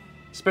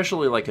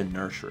 Especially like a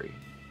nursery.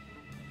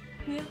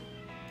 Yeah.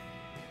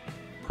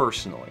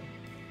 Personally.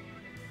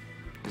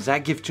 Does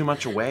that give too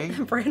much away?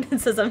 Brandon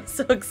says, I'm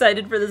so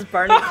excited for this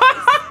Barney piece.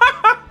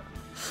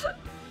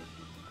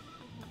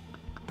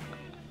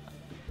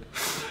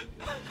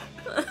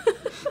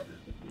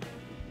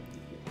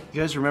 You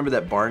guys remember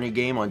that Barney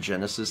game on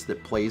Genesis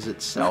that plays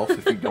itself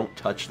if you don't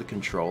touch the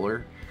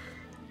controller?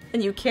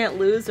 And you can't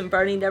lose and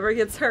Barney never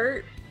gets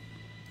hurt?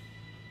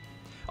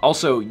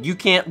 Also, you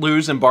can't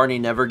lose and Barney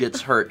never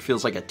gets hurt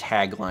feels like a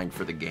tagline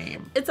for the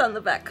game. It's on the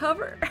back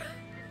cover.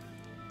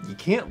 You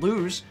can't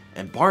lose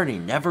and Barney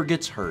never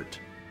gets hurt.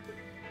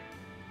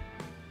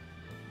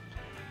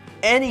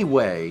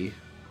 Anyway,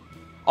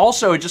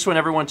 also, I just want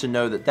everyone to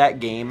know that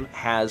that game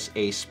has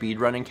a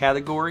speedrunning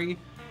category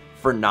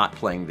for not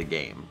playing the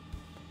game.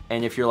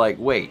 And if you're like,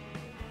 wait,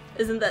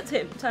 isn't that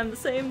time the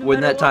same?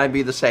 Wouldn't that time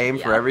be the same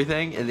for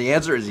everything? And the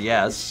answer is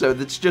yes. So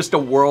it's just a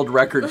world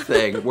record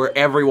thing where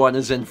everyone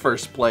is in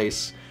first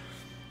place.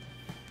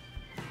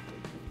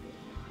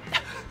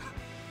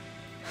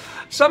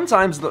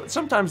 Sometimes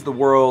the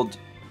world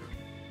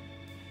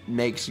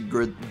makes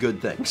good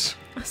things.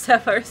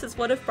 Sapphire says,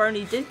 what if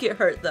Barney did get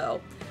hurt,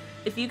 though?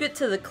 If you get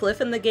to the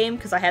cliff in the game,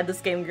 because I had this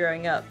game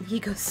growing up,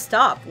 he goes,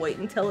 stop, wait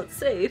until it's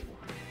safe.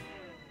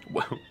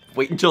 Well,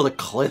 wait until the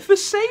cliff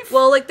is safe?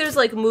 Well, like, there's,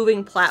 like,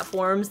 moving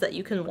platforms that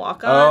you can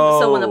walk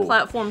on, so when the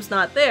platform's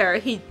not there,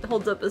 he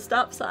holds up a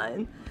stop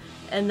sign.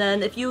 And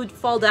then if you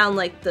fall down,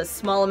 like, the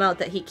small amount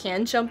that he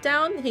can jump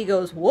down, he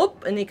goes,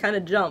 whoop, and he kind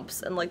of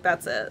jumps, and, like,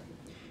 that's it.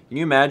 Can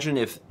you imagine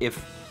if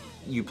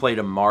you played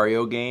a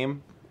Mario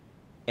game,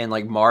 and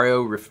like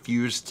Mario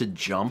refused to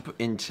jump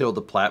until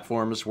the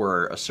platforms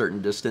were a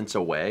certain distance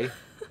away.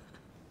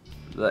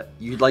 That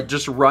you'd like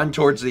just run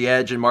towards the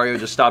edge, and Mario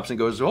just stops and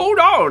goes, "Hold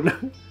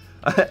on,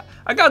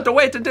 I got to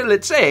wait until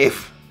it's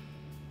safe."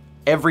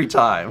 Every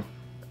time.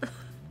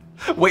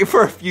 Wait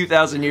for a few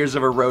thousand years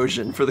of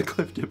erosion for the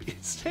cliff to be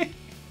safe.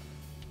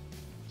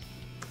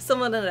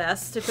 Someone had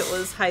asked if it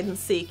was hide and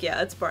seek.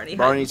 Yeah, it's Barney.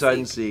 Barney's hide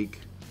and seek.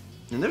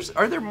 And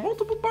are there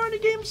multiple Barney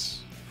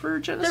games for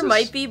Genesis? There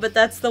might be, but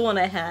that's the one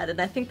I had,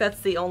 and I think that's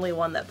the only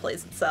one that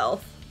plays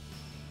itself.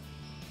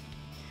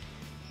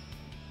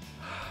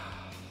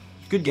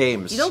 Good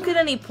games. You don't get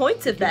any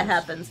points if that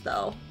happens,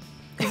 though.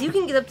 Because you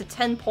can get up to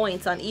 10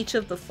 points on each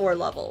of the 4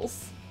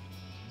 levels.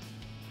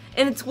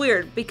 And it's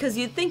weird, because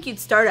you'd think you'd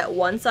start at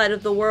one side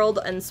of the world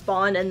and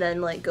spawn and then,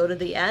 like, go to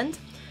the end.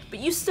 But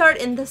you start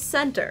in the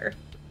center.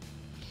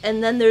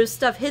 And then there's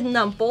stuff hidden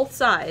on both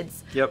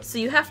sides. Yep. So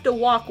you have to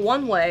walk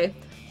one way,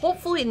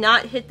 hopefully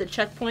not hit the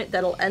checkpoint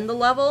that'll end the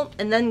level,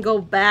 and then go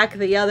back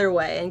the other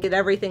way and get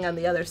everything on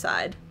the other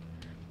side.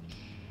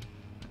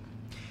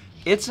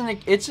 It's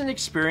an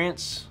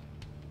experience.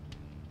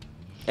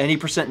 Any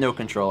percent no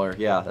controller.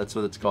 Yeah, that's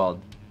what it's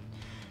called.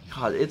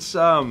 God, it's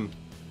an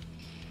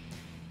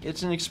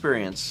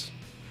experience.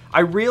 I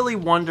really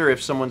wonder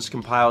if someone's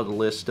compiled a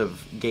list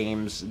of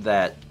games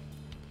that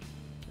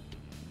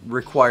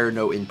require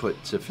no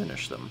input to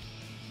finish them.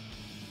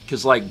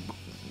 Because, like,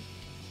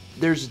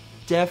 there's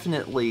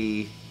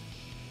definitely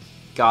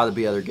gotta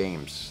be other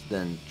games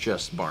than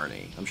just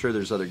Barney. I'm sure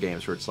there's other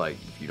games where it's like,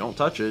 if you don't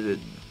touch it, it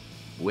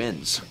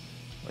wins.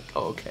 Like,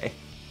 oh, okay.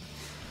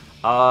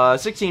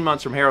 16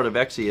 months from Harold of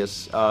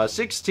Exius.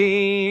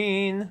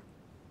 16!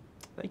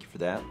 Thank you for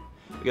that.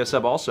 We got a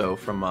sub also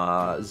from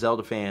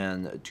Zelda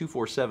Fan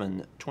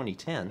 247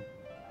 2010.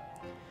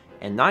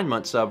 And 9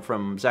 month sub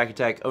from Zack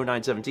Attack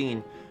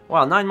 0917.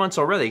 Wow, 9 months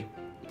already.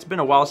 It's been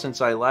a while since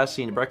I last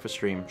seen a breakfast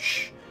stream.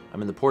 Shh. I'm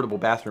in the portable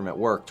bathroom at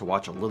work to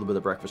watch a little bit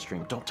of breakfast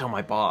stream. Don't tell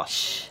my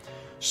boss.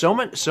 So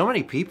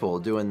many people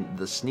doing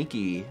the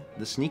sneaky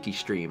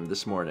stream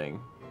this morning.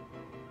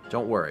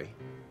 Don't worry.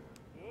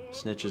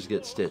 Snitches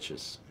get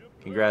stitches.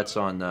 Congrats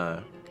on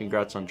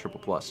Triple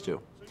Plus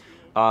too.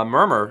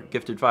 Murmur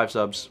gifted 5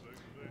 subs.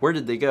 Where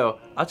did they go?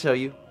 I'll tell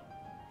you.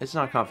 It's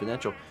not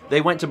confidential.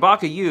 They went to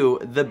Baka U,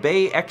 the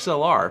Bay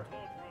XLR,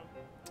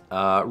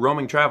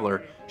 Roaming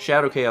Traveler,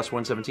 Shadow Chaos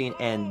 117,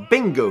 and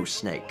Bingo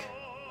Snake.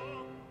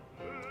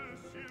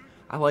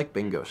 I like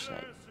Bingo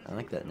Snake. I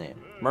like that name.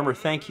 Murmur,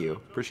 thank you.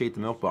 Appreciate the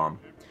milk bomb.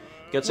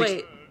 Got 6.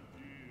 Wait.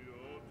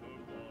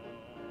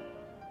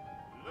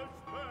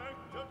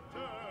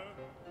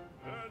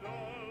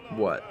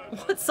 What?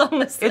 What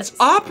song is this? It's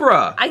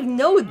opera! I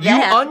know that!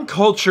 You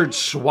uncultured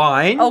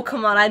swine! Oh,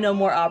 come on, I know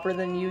more opera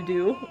than you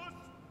do.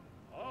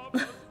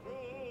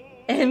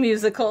 And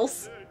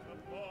musicals.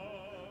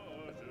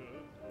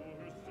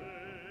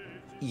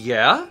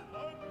 Yeah?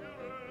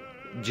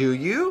 Do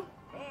you?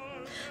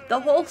 The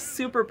whole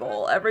Super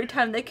Bowl, every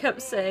time they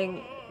kept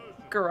saying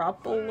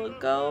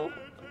Garoppolo,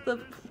 the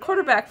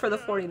quarterback for the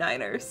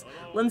 49ers,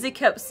 Lindsay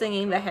kept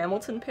singing the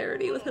Hamilton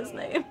parody with his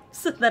name.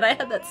 So then I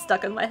had that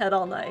stuck in my head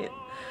all night.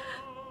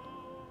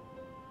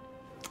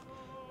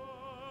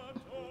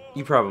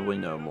 You probably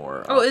know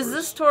more. Oh, is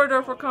this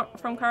Torador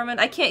from Carmen?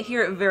 I can't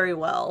hear it very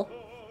well.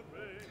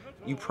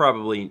 You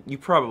probably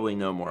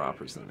know more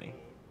operas than me.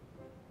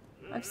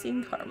 I've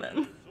seen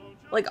Carmen.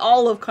 Like,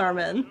 all of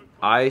Carmen.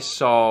 I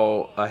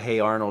saw a Hey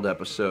Arnold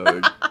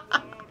episode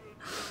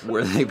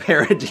where they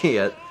parody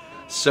it,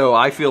 so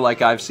I feel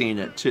like I've seen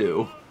it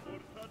too.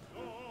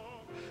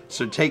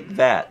 So take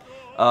that.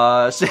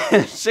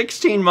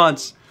 16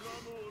 months.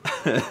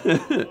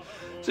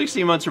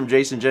 16 months from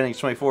Jason Jennings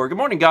 24. Good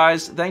morning,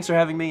 guys. Thanks for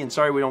having me, and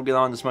sorry we don't get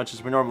on as much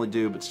as we normally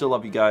do, but still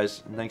love you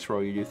guys, and thanks for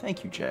all you do.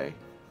 Thank you, Jay.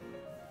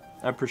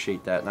 I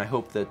appreciate that, and I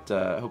hope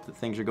that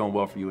things are going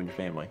well for you and your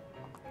family.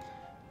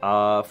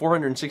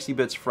 460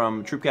 bits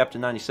from Troop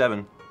Captain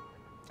 97.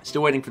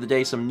 Still waiting for the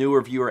day some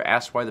newer viewer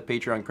asks why the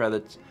Patreon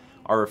credits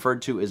are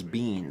referred to as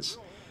beans.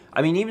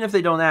 I mean, even if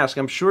they don't ask,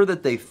 I'm sure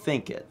that they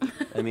think it.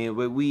 I mean,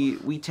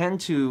 we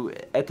tend to,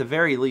 at the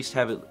very least,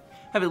 have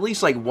at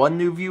least like one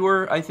new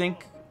viewer, I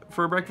think,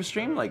 for a breakfast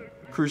stream,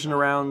 like cruising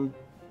around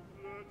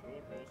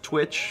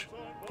Twitch,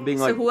 being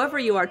like. So whoever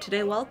you are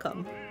today,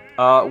 welcome.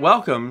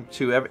 Welcome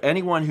to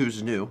anyone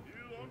who's new.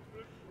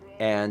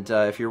 And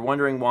if you're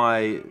wondering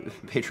why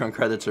Patreon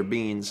credits are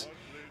beans,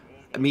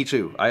 me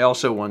too. I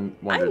also wonder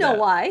that. I know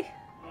why.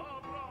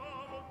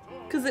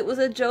 Because it was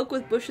a joke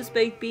with Bush's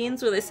Baked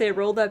Beans where they say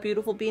roll that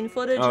beautiful bean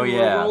footage, oh, and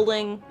yeah. we're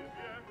rolling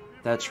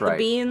That's right. the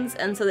beans,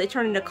 and so they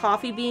turn into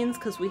coffee beans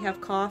because we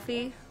have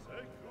coffee.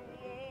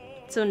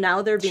 So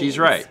now they're beans. She's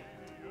right.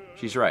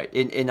 She's right.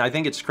 And I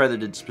think it's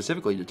credited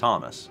specifically to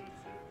Thomas.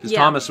 Because Yeah.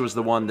 Thomas was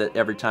the one that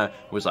every time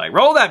was like,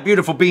 roll that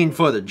beautiful bean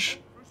footage.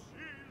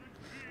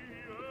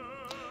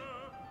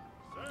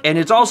 And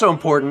it's also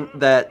important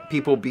that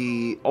people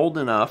be old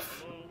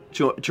enough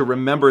to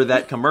remember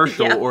that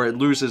commercial Yeah. or it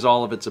loses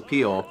all of its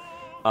appeal.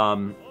 I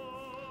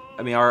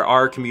mean,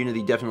 our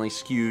community definitely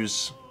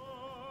skews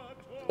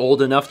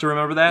old enough to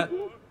remember that.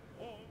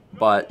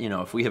 But you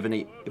know, if we have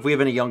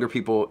any younger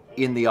people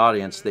in the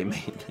audience, they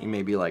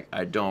may be like,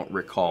 I don't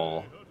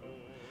recall.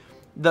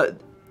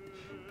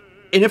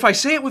 And if I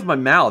say it with my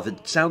mouth,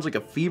 it sounds like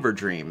a fever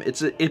dream.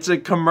 It's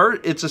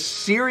a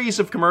series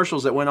of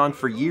commercials that went on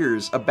for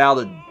years about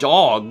a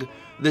dog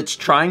that's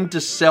trying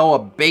to sell a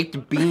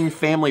baked bean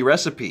family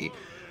recipe.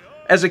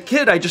 As a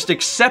kid, I just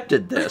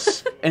accepted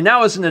this. And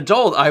now as an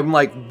adult, I'm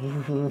like,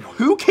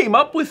 who came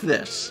up with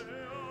this?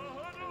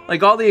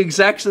 Like, all the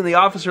execs in the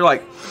office are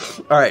like,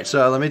 all right,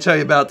 so let me tell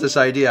you about this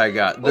idea I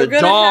got. The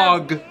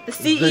dog, the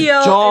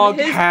CEO and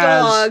his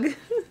dog.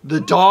 The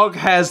dog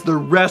has the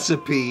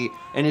recipe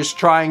and is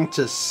trying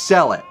to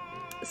sell it.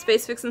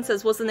 Space Vixen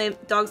says, what's the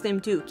dog's name?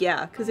 Duke.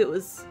 Yeah, because it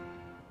was...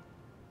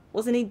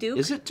 Wasn't he Duke?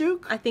 Is it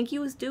Duke? I think he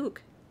was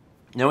Duke.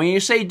 Now, when you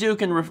say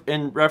Duke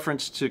in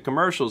reference to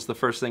commercials, the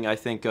first thing I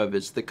think of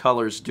is the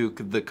Colors Duke,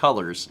 the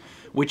Colors,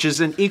 which is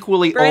an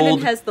equally Brandon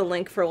old... has the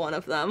link for one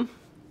of them.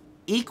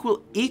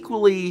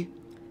 Equally...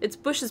 It's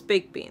Bush's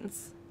Baked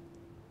Beans.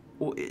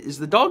 Is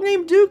the dog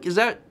named Duke?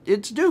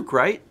 It's Duke,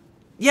 right?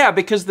 Yeah,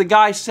 because the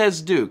guy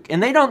says Duke.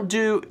 And they don't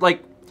do,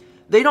 like,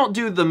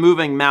 the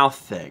moving mouth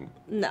thing.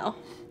 No.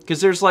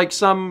 Because there's, like,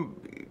 some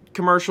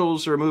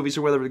commercials or movies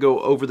or whatever to go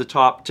over the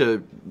top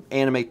to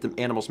animate the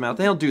animal's mouth.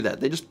 They don't do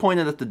that. They just point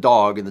it at the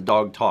dog and the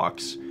dog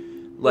talks.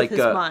 Like, with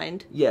his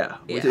mind. Yeah,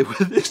 with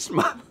his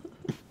mind.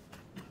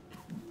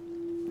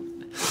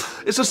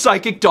 It's a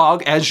psychic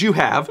dog, as you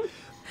have.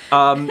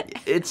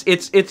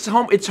 It's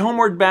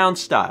Homeward Bound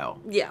style.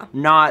 Yeah.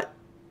 Not...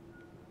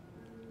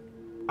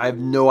 I have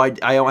no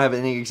idea. I don't have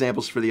any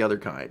examples for the other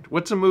kind.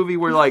 What's a movie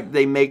where, like,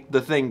 they make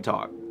the thing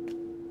talk?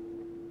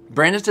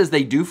 Brandon says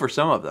they do for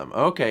some of them.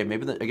 Okay,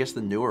 maybe I guess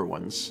the newer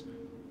ones.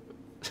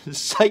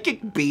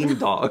 Psychic Bean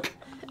Dog.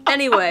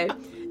 Anyway,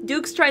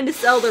 Duke's trying to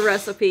sell the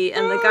recipe,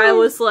 and the guy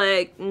was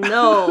like,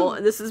 no,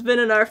 this has been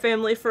in our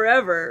family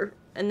forever.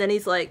 And then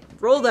he's like,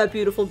 roll that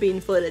beautiful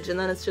bean footage, and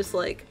then it's just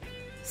like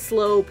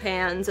slow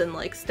pans and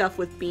like stuff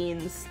with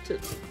beans to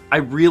I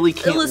really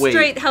can't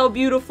illustrate how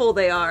beautiful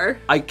they are.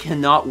 I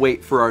cannot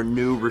wait for our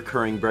new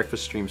recurring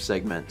breakfast stream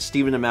segment.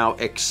 Stephen and Mao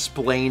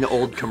explain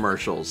old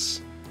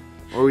commercials.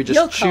 Or we just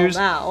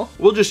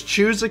we'll just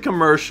choose a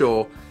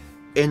commercial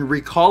and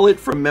recall it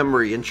from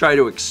memory and try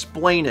to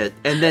explain it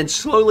and then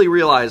slowly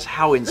realize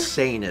how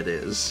insane it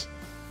is.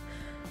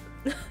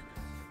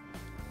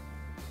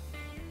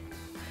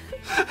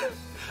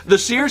 The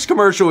Sears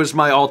commercial is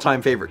my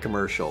all-time favorite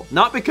commercial.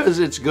 Not because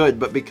it's good,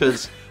 but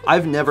because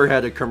I've never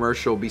had a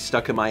commercial be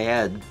stuck in my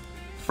head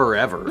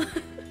forever.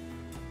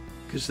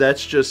 Because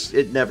that's just,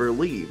 it never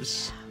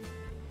leaves.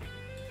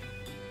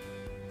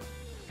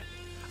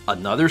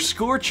 Another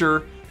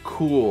Scorcher.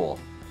 Cool.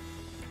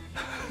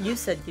 You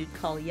said you'd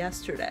call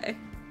yesterday.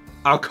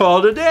 I'll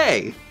call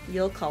today.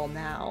 You'll call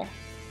now.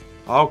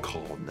 I'll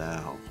call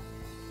now.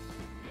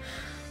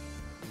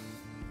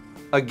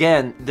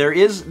 Again, there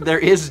is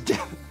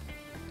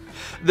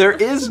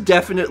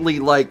definitely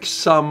like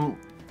some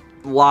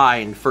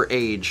line for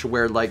age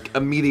where like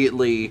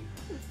immediately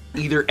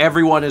either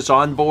everyone is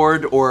on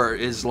board or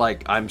is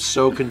like, I'm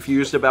so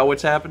confused about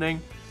what's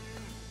happening.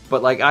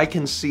 But like I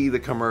can see the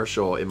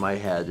commercial in my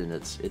head and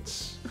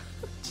it's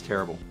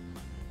terrible.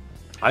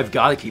 I've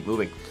got to keep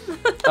moving.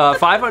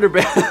 500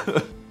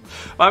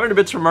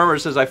 bits from Murmur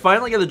says, I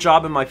finally got a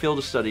job in my field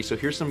of study, so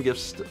here's some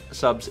gifts,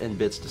 subs, and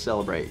bits to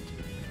celebrate.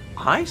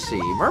 I see.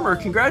 Murmur,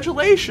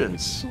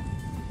 congratulations.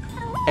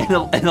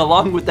 And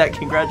along with that,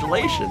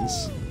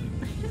 congratulations.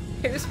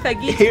 Here's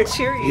Peggy to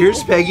cheer you.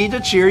 Here's Peggy to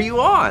cheer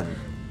you on.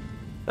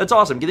 That's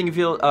awesome. Getting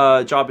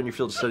a job in your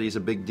field of study is a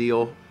big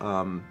deal.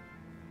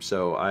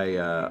 So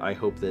I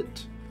hope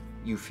that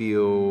you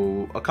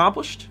feel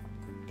accomplished.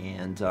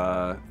 And,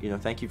 you know,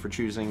 thank you for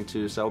choosing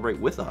to celebrate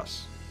with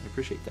us. I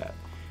appreciate that.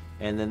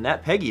 And then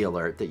that Peggy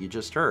alert that you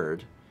just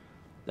heard,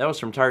 that was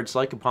from Tired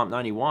Psychopomp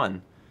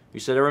 91. Who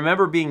said, I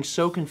remember being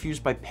so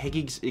confused by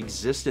Peggy's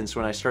existence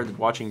when I started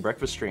watching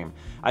Breakfast Stream.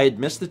 I had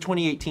missed the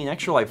 2018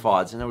 Extra Life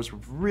VODs, and I was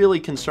really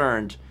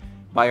concerned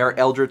by our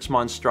Eldritch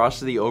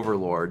Monstrosity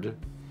Overlord.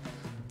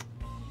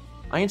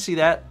 I can see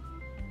that.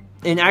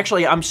 And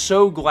actually, I'm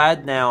so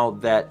glad now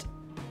that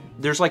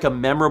there's like a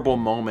memorable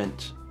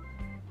moment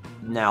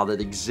now that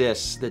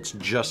exists that's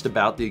just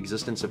about the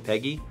existence of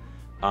Peggy.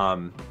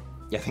 Yeah,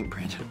 I think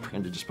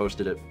Brandon just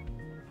posted it.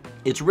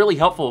 It's really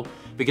helpful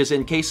because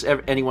in case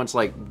anyone's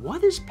like,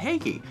 what is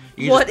Peggy?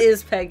 What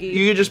is Peggy?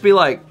 You could just be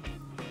like,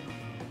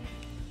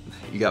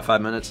 you got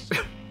 5 minutes?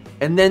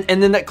 and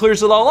then that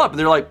clears it all up.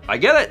 They're like, I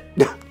get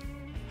it.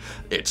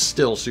 It's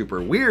still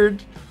super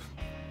weird,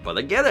 but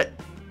I get it.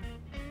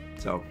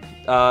 So,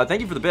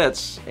 thank you for the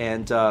bits.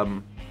 And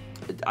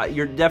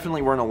you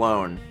definitely weren't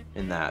alone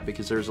in that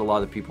because there's a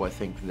lot of people I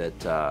think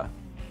that were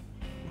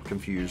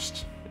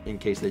confused in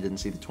case they didn't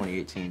see the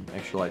 2018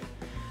 Extra Life.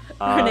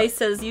 Renee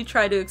says, you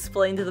try to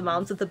explain to the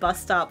moms at the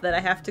bus stop that I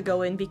have to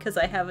go in because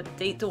I have a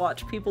date to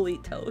watch people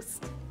eat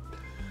toast.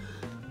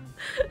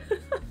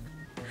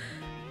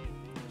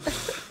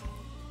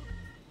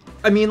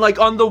 I mean, like,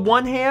 on the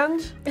one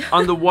hand,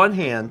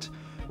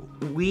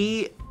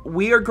 we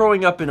we are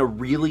growing up in a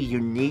really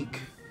unique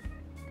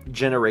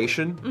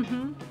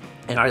generation,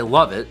 and I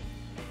love it.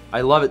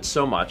 I love it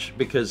so much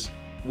because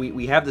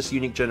we have this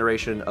unique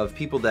generation of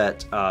people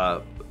that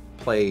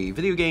play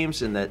video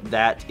games, and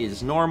that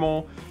is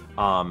normal,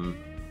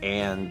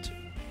 and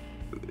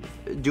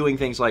doing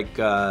things like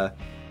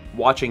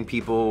watching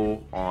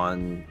people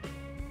on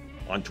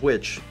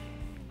Twitch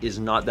is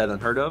not that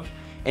unheard of.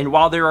 And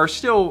while there are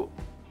still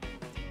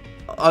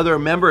other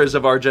members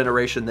of our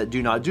generation that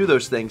do not do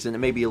those things, and it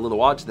may be a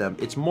little odd to them,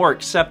 it's more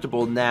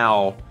acceptable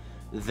now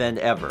than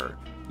ever.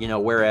 You know,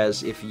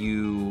 whereas if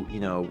you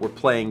know, were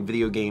playing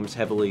video games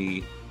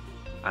heavily,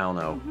 I don't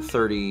know,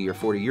 30 or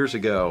 40 years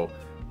ago,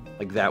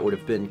 like, that would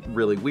have been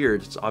really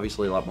weird. It's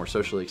obviously a lot more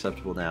socially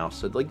acceptable now.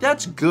 So, like,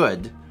 that's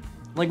good.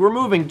 Like, we're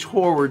moving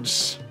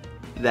towards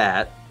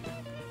that.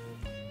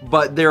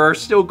 But there are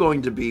still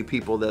going to be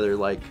people that are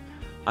like,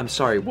 I'm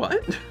sorry,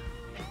 what?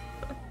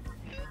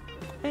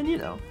 And, you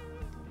know,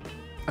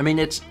 I mean,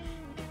 it's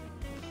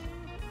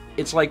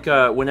like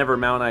whenever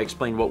Mal and I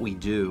explain what we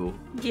do.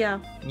 Yeah.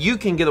 You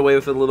can get away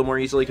with it a little more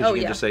easily because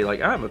you can just say,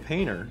 like, I'm a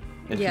painter.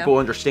 And people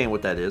understand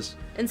what that is.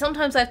 And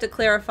sometimes I have to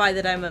clarify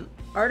that I'm an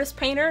artist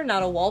painter,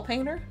 not a wall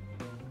painter.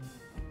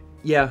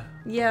 Yeah.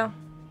 Yeah.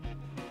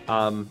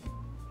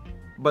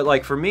 But,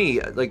 like, for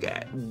me, like,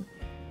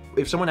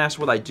 if someone asks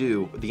what I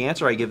do, the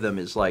answer I give them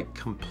is, like,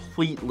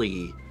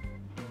 completely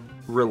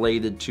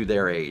related to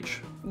their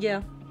age.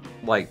 Yeah.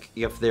 Like,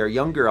 if they're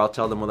younger, I'll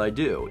tell them what I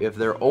do. If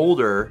they're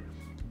older,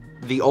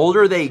 the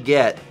older they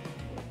get,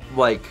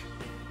 like,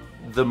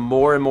 the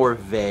more and more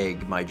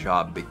vague my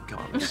job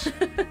becomes.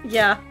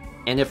 Yeah.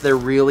 And if they're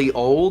really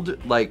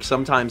old, like,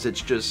 sometimes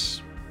it's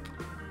just,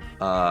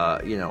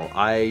 you know,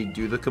 I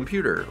do the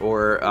computer,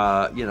 or,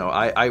 you know,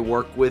 I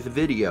work with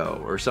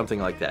video, or something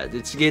like that.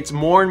 It gets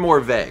more and more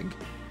vague.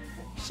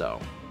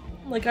 So.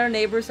 Like, our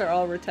neighbors are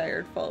all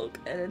retired folk,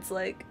 and it's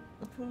like,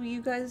 what do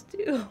you guys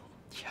do?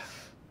 Yeah.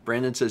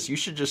 Brandon says, you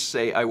should just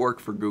say, I work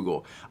for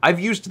Google. I've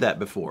used that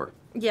before.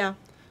 Yeah.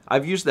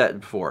 I've used that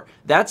before.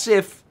 That's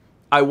if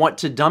I want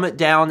to dumb it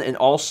down and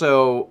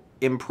also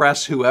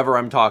impress whoever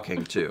I'm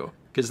talking to.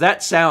 Because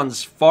that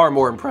sounds far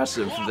more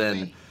impressive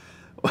than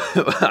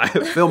I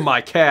film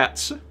my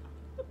cats.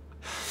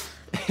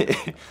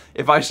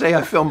 If I say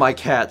I film my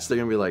cats, they're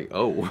going to be like,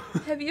 oh.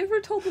 Have you ever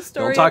told the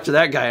story? Don't talk to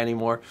that guy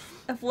anymore.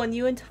 Of when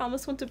you and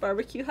Thomas went to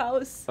Barbecue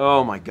House?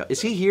 Oh my God.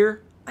 Is he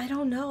here? I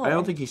don't know. I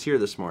don't think he's here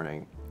this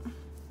morning.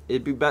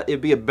 It'd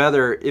be a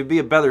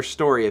better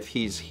story if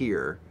he's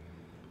here.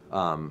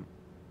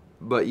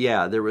 But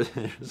yeah, there was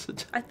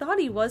I thought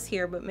he was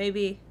here, but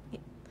maybe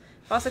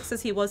Bossack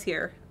says he was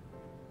here.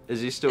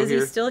 Is he still here?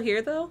 Is he still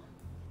here though?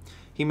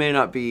 He may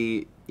not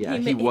be. Yeah,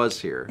 he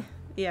was here.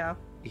 Yeah.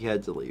 He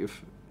had to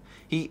leave.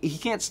 He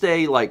can't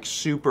stay like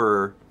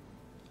super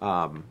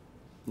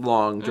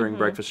long during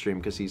breakfast stream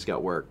because he's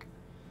got work.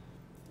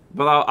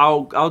 But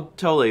I'll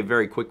tell a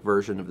very quick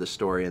version of the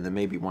story, and then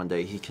maybe one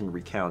day he can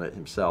recount it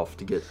himself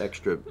to get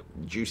extra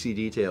juicy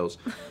details.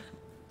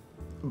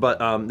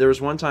 But there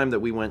was one time that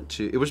we went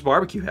to, it was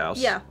Barbecue House.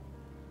 Yeah.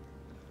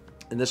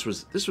 And this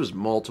was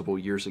multiple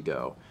years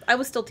ago. I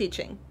was still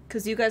teaching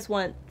because you guys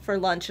went for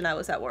lunch and I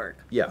was at work.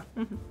 Yeah.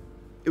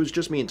 It was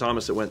just me and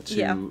Thomas that went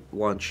to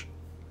lunch,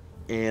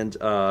 and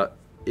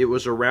it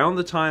was around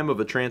the time of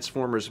a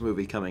Transformers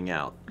movie coming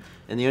out.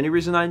 And the only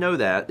reason I know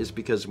that is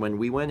because when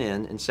we went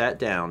in and sat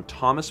down,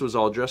 Thomas was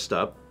all dressed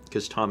up,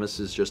 because Thomas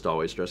is just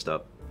always dressed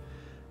up.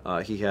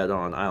 He had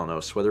on, I don't know,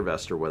 a sweater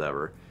vest or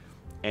whatever.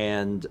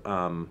 And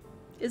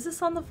is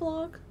this on the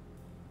vlog?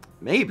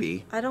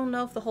 Maybe. I don't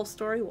know if the whole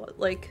story was,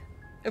 like,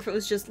 if it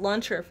was just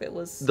lunch or if it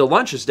was... The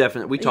lunch is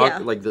definitely, we talk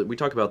we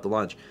talk about the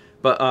lunch.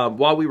 But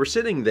while we were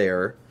sitting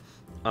there,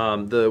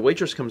 the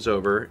waitress comes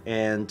over,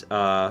 and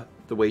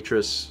the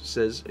waitress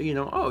says, you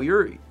know, oh,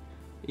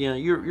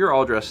 you're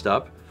all dressed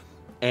up.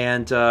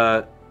 And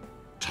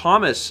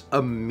Thomas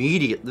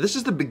immediately, this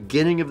is the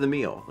beginning of the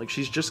meal. Like,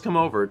 she's just come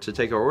over to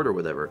take our order,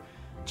 whatever.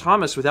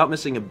 Thomas, without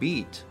missing a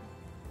beat,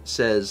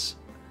 says,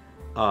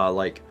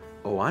 like,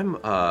 oh, I'm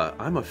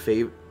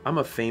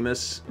a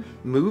famous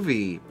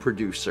movie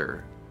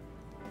producer.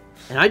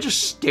 And I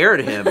just stare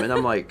at him, and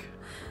I'm like,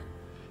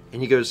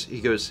 and he goes,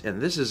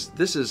 and this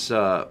is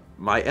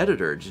my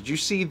editor. Did you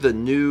see the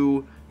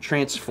new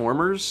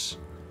Transformers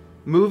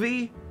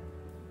movie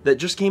that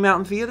just came out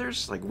in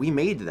theaters? Like, we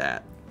made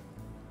that.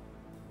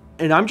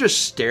 And I'm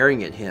just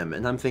staring at him,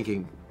 and I'm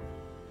thinking,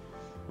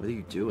 what are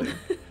you doing?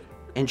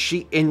 And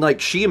she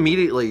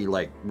immediately,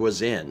 like,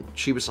 was in.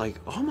 She was like,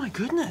 oh my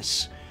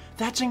goodness,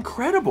 that's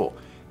incredible.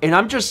 And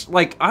I'm just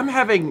like, I'm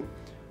having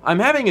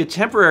a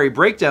temporary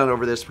breakdown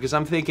over this because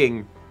I'm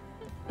thinking,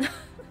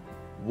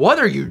 what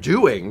are you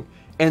doing?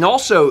 And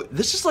also,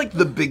 this is like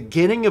the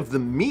beginning of the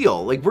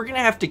meal. Like, we're gonna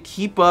have to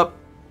keep up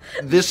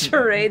this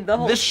charade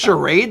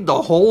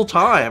the whole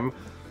time.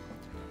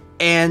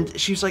 And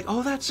she's like,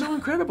 oh, that's so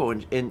incredible.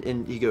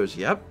 And he goes,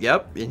 yep.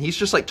 And he's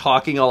just like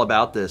talking all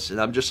about this.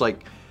 And I'm just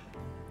like,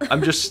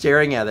 I'm just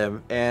staring at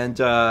him. And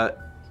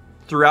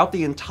throughout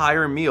the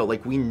entire meal,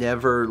 like, we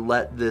never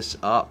let this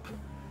up.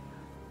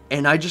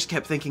 And I just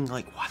kept thinking,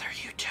 like, what are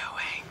you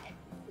doing?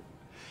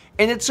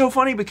 And it's so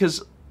funny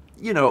because,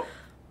 you know,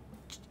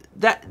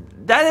 that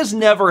has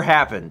never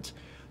happened.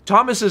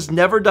 Thomas has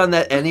never done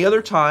that any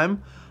other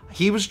time.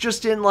 He was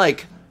just in,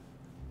 like,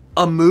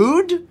 a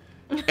mood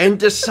and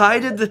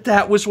decided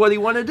that was what he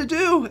wanted to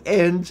do.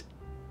 And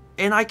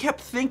I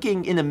kept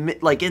thinking in a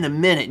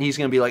minute, and he's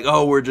going to be like,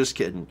 oh, we're just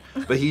kidding.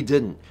 But he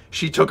didn't.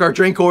 She took our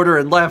drink order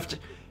and left.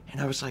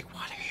 And I was like,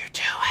 what are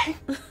you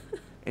doing?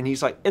 And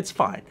he's like, it's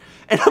fine.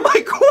 And I'm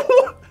like,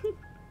 what?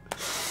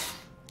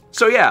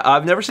 So yeah,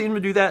 I've never seen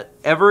him do that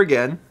ever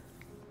again.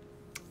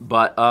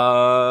 But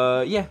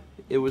yeah,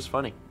 it was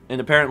funny.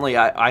 And apparently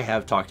I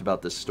have talked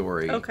about this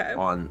story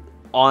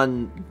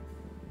on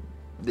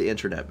the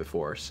internet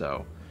before.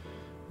 So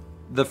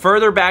the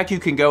further back you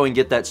can go and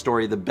get that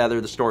story, the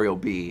better the story will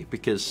be.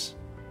 Because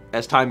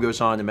as time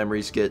goes on and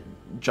memories get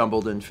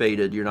jumbled and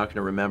faded, you're not going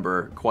to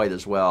remember quite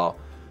as well.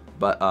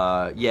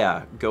 But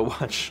yeah, go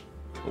watch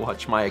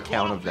my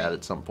account of that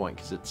at some point,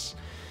 because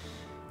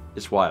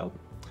it's wild.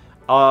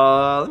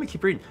 Let me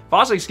keep reading.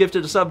 Fossix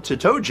gifted a sub to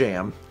Toe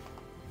Jam.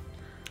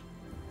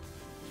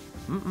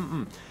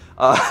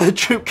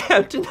 Troop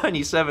Captain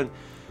 97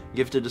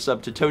 gifted a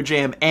sub to Toe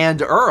Jam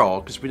and Earl,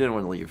 because we didn't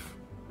want to leave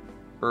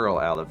Earl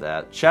out of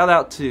that. Shout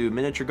out to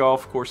Miniature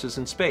Golf Courses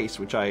in Space,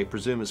 which I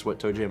presume is what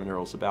Toe Jam and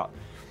Earl's about.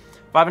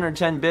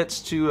 510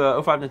 bits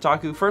to 05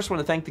 Nataku. First, want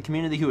to thank the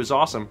community, who is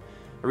awesome.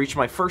 I reached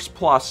my first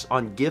plus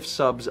on gift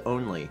subs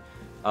only.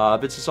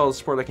 Bits of solid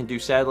support I can do,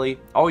 sadly.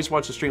 Always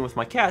watch the stream with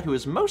my cat, who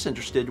is most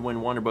interested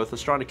when one or both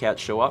Astronicat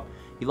show up.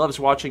 He loves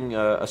watching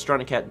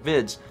Astronicat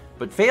vids,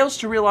 but fails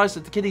to realize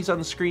that the kitties on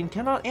the screen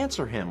cannot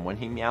answer him when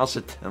he meows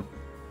at them.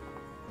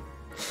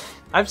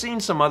 I've seen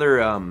some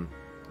other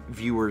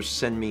viewers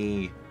send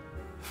me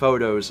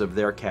photos of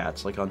their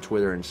cats, like on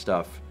Twitter and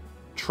stuff,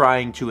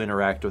 trying to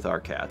interact with our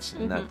cats,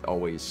 and that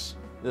always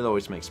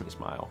makes me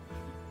smile.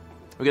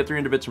 We got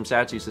 300 bits from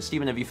Satsu. Says,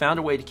 Stephen, have you found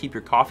a way to keep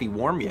your coffee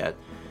warm yet?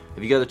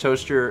 Have you got a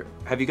toaster?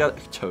 Have you got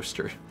a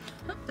toaster?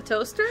 A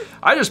toaster?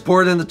 I just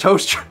poured in the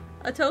toaster.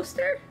 A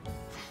toaster?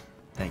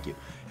 Thank you.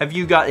 Have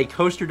you got a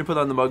coaster to put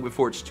on the mug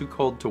before it's too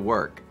cold to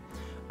work?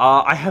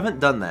 I haven't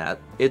done that.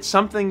 It's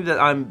something that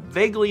I'm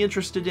vaguely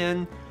interested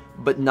in,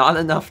 but not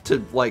enough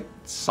to, like,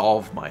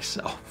 solve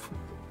myself.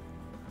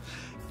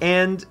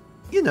 And,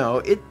 you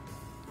know, let's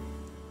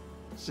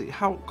see,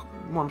 how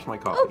warm's my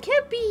coffee? Oh,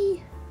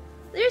 Kepi!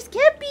 There's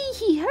Kepi!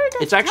 He heard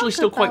us. It's actually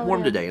still quite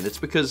warm today, and it's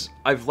because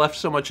I've left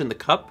so much in the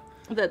cup.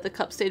 That the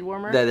cup stayed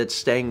warmer? That it's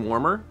staying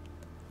warmer.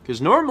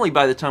 Because normally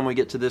by the time we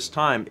get to this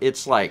time,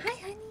 it's like... Hi,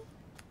 honey.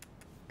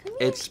 Come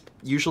here. It's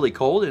usually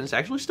cold, and it's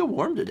actually still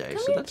warm today,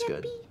 so that's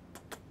good.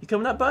 You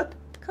coming up, bud?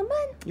 Come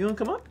on. You want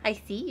to come up? I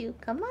see you.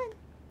 Come on.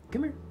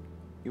 Come here.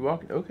 You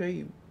walking? Okay,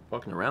 you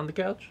walking around the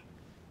couch?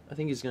 I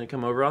think he's going to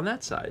come over on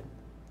that side.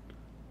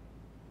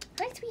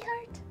 Hi,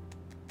 sweetheart.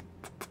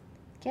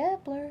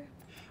 Kepler.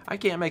 I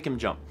can't make him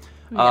jump.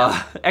 No.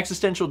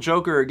 Existential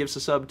Joker gives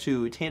a sub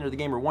to Tanner the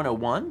Gamer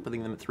 101,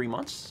 putting them at 3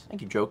 months.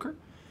 Thank you, Joker.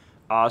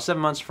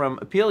 7 months from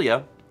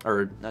Apelia,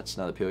 or that's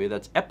not Apelia,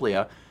 that's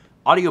Eplia.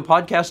 Audio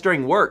podcast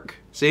during work.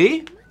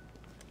 See?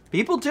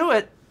 People do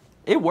it.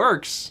 It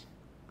works.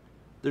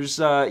 There's,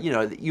 you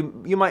know,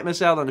 you might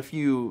miss out on a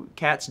few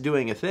cats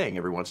doing a thing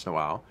every once in a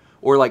while.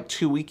 Or like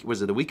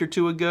was it a week or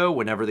two ago,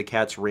 whenever the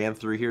cats ran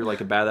through here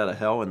like a bat out of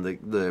hell, and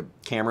the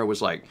camera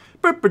was like,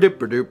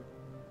 boop-a-doop-a-doop.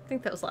 I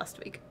think that was last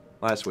week.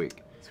 Last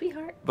week.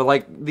 Sweetheart. But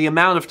like the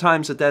amount of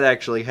times that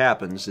actually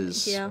happens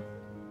is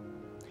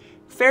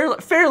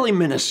fairly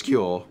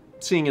minuscule,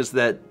 seeing as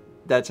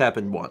that's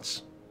happened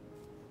once.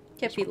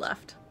 Kepi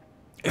left.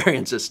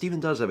 Arian says, Stephen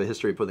does have a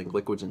history of putting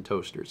liquids in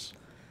toasters.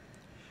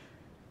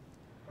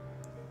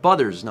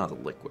 Butter's not a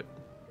liquid.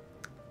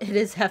 It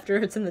is after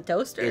it's in the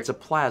toaster. It's a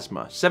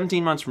plasma.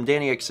 17 months from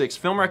Danny X6.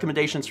 Film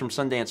recommendations from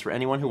Sundance for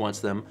anyone who wants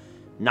them.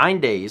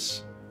 9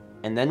 days.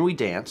 And Then We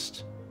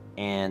Danced.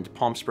 And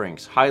Palm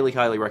Springs. Highly,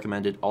 highly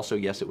recommended. Also,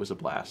 yes, it was a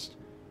blast.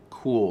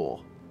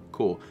 Cool.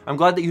 Cool. I'm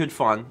glad that you had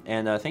fun.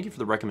 And thank you for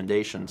the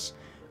recommendations.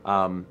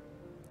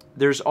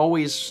 There's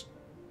always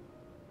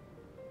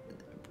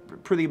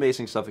pretty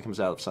amazing stuff that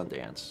comes out of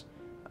Sundance.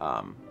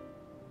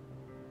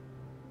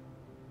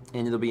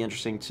 And it'll be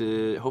interesting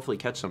to hopefully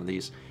catch some of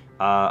these.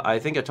 I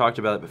think I talked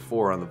about it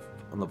before on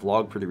the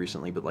vlog pretty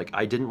recently, but like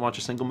I didn't watch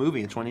a single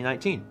movie in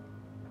 2019.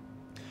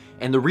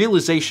 And the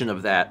realization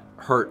of that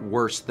hurt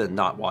worse than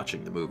not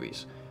watching the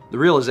movies. The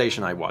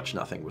realization I watched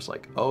nothing was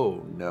like,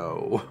 oh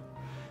no.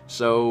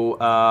 So,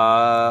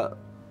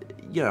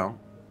 you know,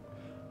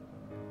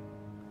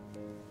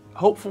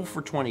 hopeful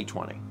for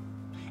 2020.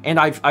 And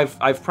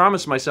I've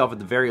promised myself at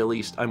the very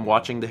least I'm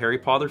watching the Harry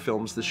Potter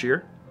films this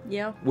year.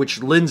 Yeah.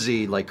 Which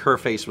Lindsay, like her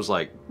face was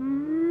like,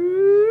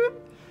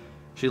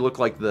 she looked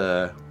like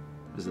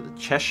is it the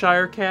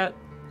Cheshire Cat?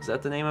 Is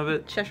that the name of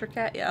it? Cheshire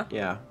Cat, yeah.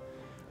 Yeah.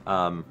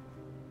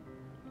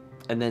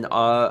 And then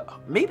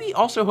maybe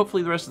also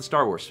hopefully the rest of the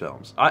Star Wars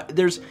films. And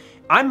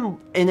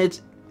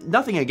it's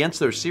nothing against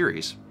those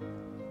series,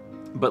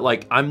 but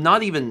like I'm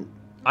not even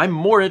I'm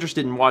more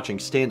interested in watching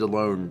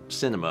standalone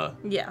cinema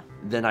Yeah.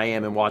 than I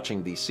am in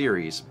watching the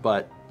series.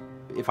 But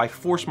if I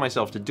force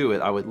myself to do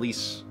it, I would at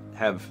least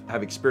have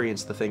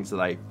experienced the things that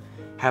I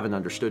haven't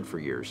understood for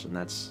years, and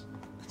that's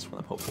what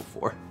I'm hopeful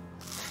for.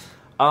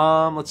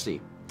 Let's see.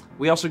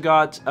 We also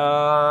got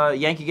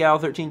Yankee Gal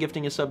 13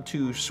 gifting a sub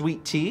to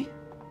Sweet Tea.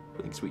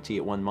 I think Sweet Tea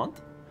at 1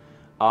 month.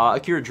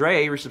 Akira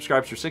Dre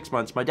resubscribes for 6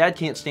 months. My dad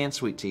can't stand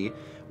sweet tea.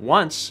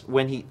 Once,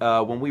 when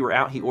we were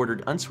out, he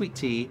ordered unsweet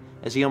tea,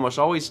 as he almost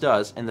always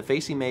does, and the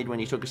face he made when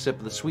he took a sip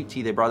of the sweet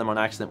tea they brought him on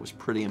accident was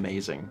pretty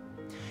amazing.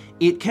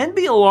 It can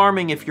be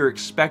alarming if you're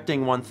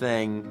expecting one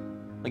thing,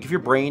 like if your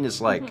brain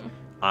is like,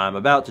 I'm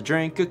about to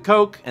drink a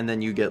Coke, and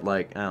then you get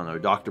like, I don't know,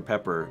 Dr.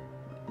 Pepper.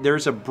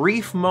 There's a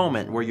brief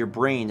moment where your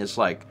brain is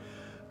like,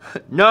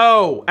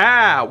 no,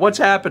 what's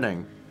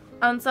happening?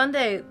 On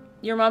Sunday,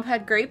 your mom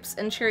had grapes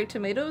and cherry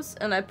tomatoes,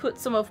 and I put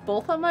some of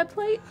both on my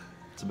plate.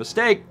 It's a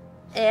mistake.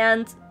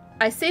 And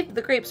I saved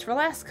the grapes for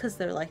last because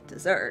they're like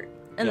dessert.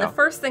 And the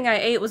first thing I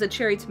ate was a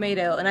cherry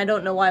tomato, and I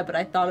don't know why, but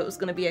I thought it was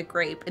going to be a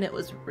grape, and it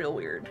was real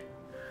weird.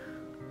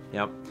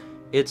 Yep.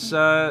 It's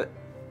and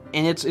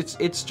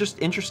it's just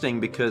interesting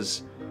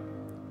because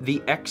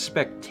the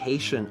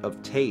expectation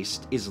of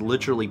taste is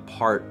literally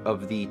part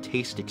of the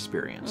taste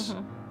experience,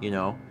 you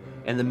know?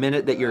 And the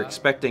minute that you're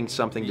expecting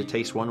something to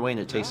taste one way and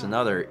it tastes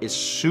another is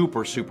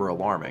super, super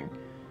alarming.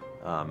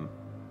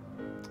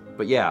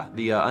 But yeah,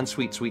 the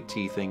unsweet sweet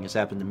tea thing has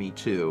happened to me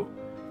too.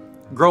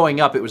 Growing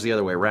up, it was the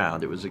other way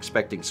around. It was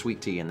expecting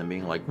sweet tea and then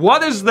being like,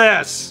 what is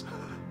this?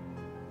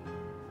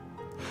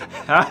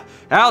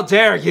 How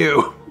dare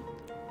you?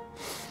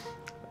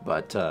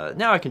 But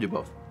now I can do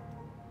both.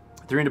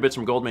 300 bits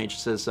from Goldmage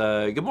says,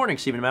 good morning,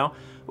 Stephen and Mal.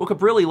 Woke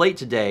up really late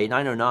today,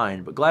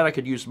 9:09, but glad I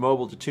could use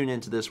mobile to tune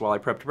into this while I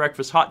prepped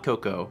breakfast. Hot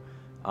cocoa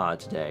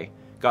today.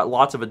 Got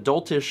lots of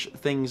adultish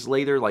things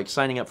later, like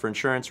signing up for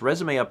insurance,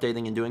 resume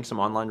updating, and doing some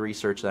online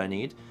research that I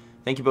need.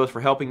 Thank you both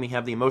for helping me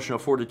have the emotional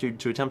fortitude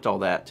to attempt all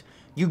that.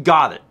 You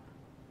got it.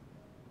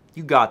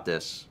 You got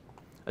this.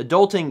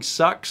 Adulting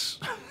sucks.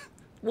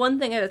 One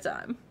thing at a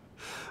time.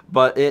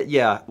 But,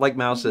 yeah, like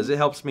Mal says, it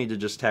helps me to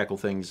just tackle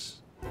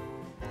things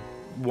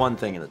one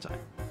thing at a time.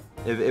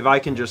 If I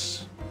can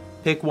just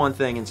pick one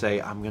thing and say,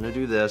 I'm going to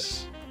do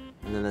this,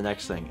 and then the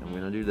next thing, I'm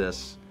going to do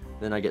this,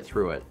 then I get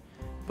through it.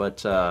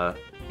 But,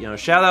 you know,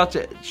 shout out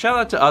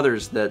to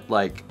others that,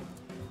 like,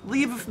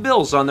 leave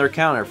bills on their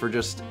counter for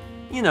just,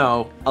 you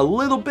know, a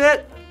little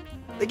bit.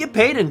 They get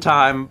paid in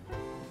time,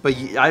 but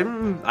I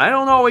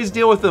don't always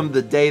deal with them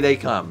the day they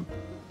come.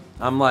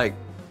 I'm like,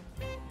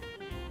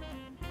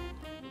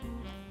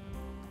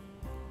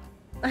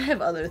 I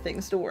have other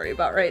things to worry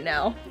about right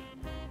now.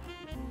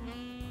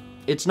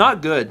 it's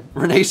not good.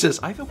 Renee says,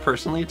 I feel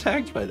personally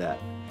attacked by that.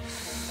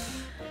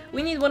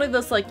 We need one of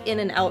those, like, in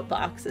and out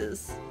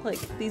boxes. Like,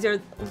 these are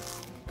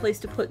place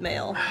to put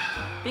mail.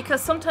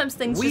 Because sometimes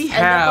things just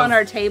end up on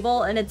our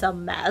table and it's a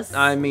mess.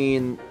 I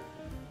mean,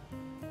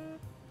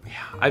 yeah,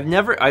 I've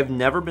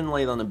never been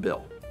late on a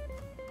bill.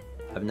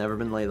 I've never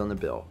been late on a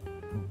bill.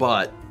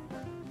 But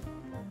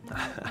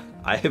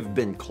I have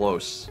been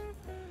close.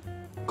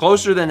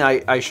 Closer than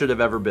I should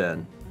have ever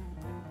been.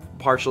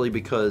 Partially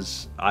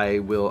because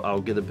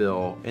I'll get a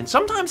bill, and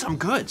sometimes I'm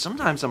good.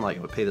 Sometimes I'm like,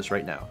 I'm gonna pay this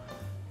right now.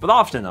 But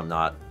often I'm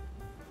not.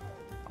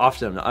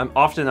 Often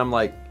I'm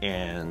like,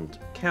 and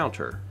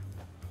counter.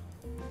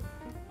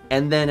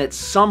 And then at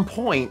some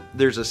point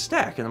there's a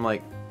stack and I'm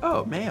like,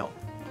 oh, mail.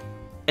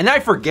 And I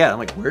forget. I'm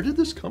like, where did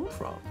this come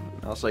from?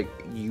 And I was like,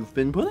 you've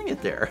been putting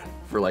it there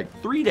for like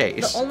 3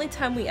 days. The only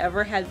time we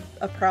ever had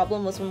a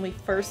problem was when we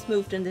first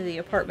moved into the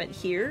apartment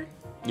here.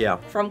 Yeah.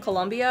 From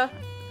Columbia.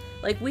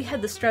 Like, we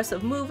had the stress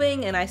of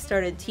moving, and I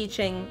started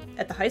teaching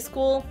at the high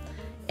school,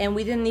 and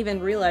we didn't even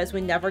realize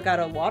we never got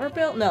a water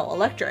bill. No,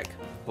 electric.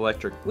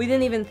 Electric. We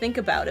didn't even think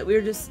about it. We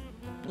were just,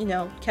 you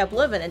know, kept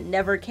living. It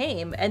never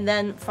came. And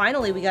then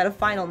finally we got a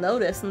final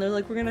notice, and they're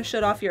like, we're going to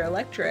shut off your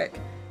electric.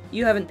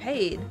 You haven't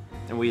paid.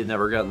 And we had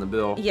never gotten the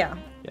bill. Yeah.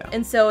 Yeah.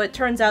 And so it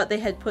turns out they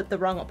had put the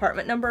wrong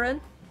apartment number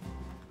in.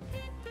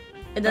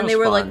 And then they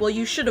were like, well,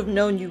 you should have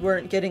known you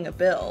weren't getting a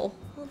bill.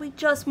 Well, we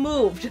just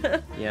moved.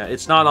 Yeah,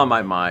 it's not on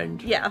my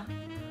mind. Yeah.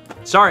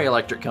 Sorry,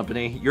 electric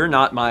company. You're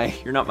not my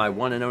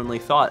one and only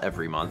thought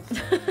every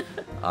month.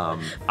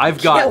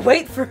 Can't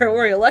wait for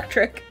Ori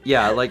Electric.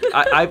 Yeah, like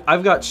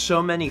I've got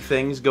so many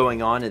things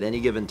going on at any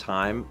given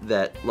time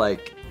that,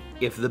 like,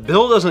 if the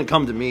bill doesn't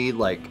come to me,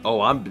 like,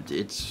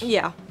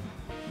 yeah.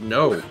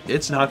 No,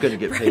 it's not going to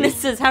get paid. And it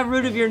says, how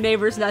rude of your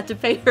neighbors not to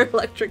pay your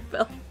electric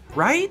bill.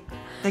 Right?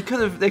 They could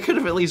have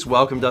at least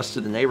welcomed us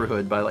to the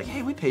neighborhood by like,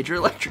 hey, we paid your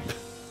electric bill.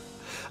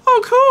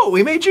 Oh, cool,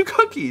 we made you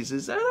cookies.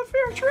 Is that a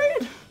fair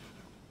trade?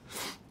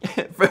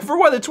 For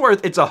what it's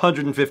worth, it's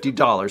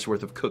 $150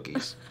 worth of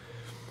cookies.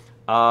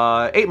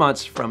 8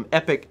 months from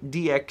Epic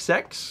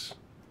DXX.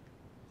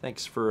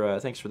 Thanks for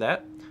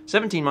that.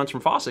 17 months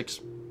from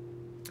Fossix.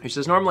 He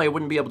says, normally I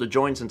wouldn't be able to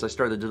join since I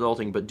started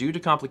adulting, but due to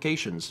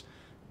complications,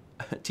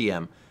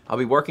 TM, I'll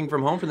be working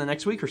from home for the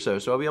next week or so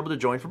I'll be able to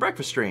join for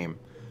breakfast stream.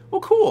 Well,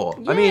 cool.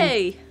 Yay. I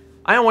mean,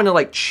 I don't want to,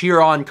 like, cheer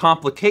on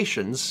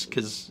complications,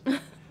 because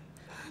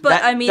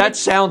But I mean, that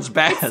sounds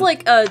bad. It's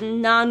like a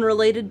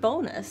non-related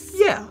bonus.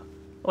 Yeah,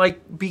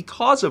 like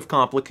because of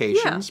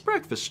complications,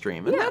 breakfast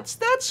stream, and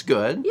that's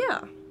good.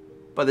 Yeah.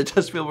 But it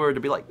does feel weird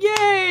to be like,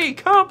 yay,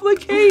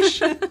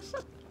 complications.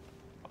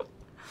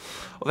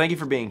 Well, thank you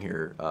for being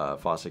here,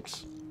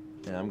 Fossix,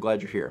 and I'm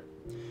glad you're here.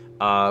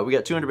 We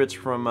got 200 bits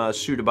from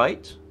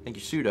Sudabyte. Thank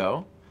you,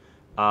 Sudo.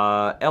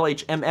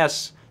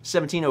 LHMS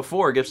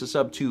 1704 gives a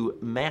sub to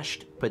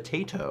Mashed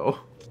Potato.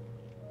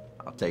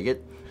 I'll take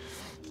it.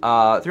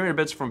 300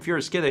 bits from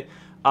Furious Kitty.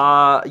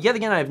 Yet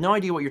again, I have no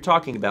idea what you're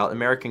talking about,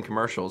 American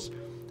commercials.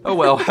 Oh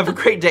well, have a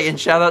great day, and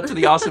shout out to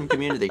the awesome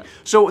community.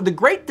 So the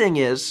great thing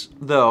is,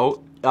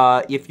 though,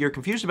 if you're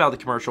confused about the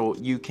commercial,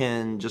 you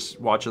can just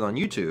watch it on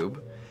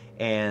YouTube,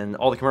 and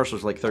all the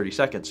commercials are like 30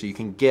 seconds, so you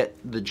can get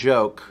the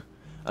joke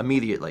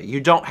immediately. You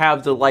don't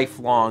have the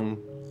lifelong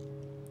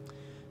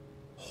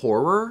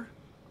horror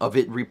of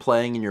it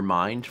replaying in your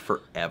mind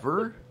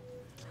forever.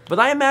 But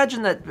I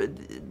imagine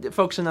that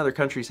folks in other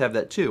countries have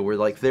that too, where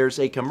like there's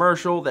a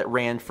commercial that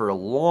ran for a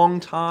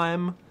long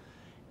time,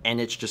 and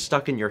it's just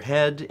stuck in your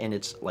head, and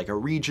it's like a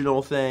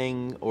regional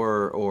thing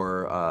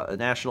or a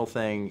national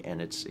thing,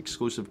 and it's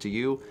exclusive to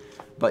you.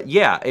 But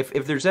yeah,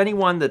 if there's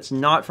anyone that's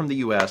not from the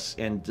US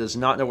and does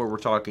not know what we're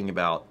talking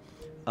about,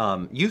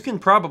 you can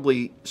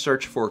probably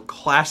search for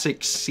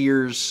classic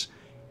Sears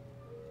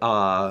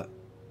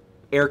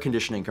air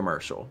conditioning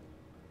commercial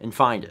and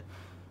find it.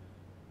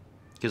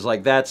 Because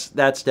like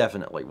that's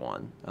definitely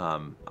one.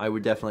 I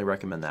would definitely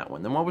recommend that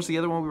one. Then what was the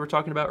other one we were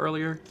talking about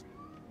earlier?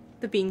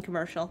 The bean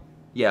commercial.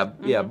 Yeah,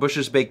 yeah,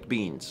 Bush's Baked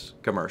Beans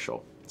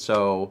commercial.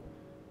 So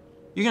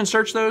you can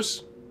search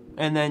those,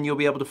 and then you'll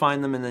be able to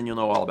find them, and then you'll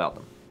know all about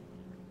them.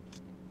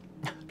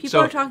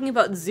 People are talking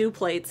about zoo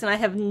plates, and I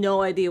have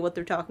no idea what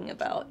they're talking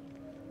about.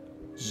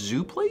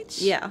 Zoo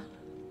plates? Yeah.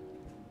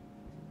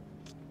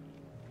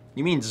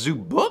 You mean zoo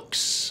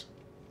books?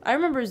 I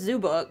remember zoo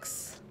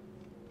books.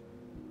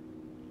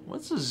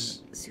 What's a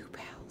zoo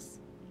pals?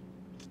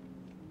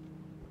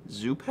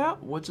 Zoo pal?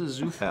 What's a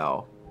zoo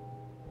pal?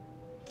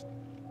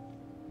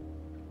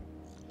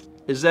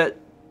 Is that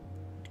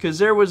because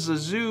there was a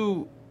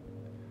zoo?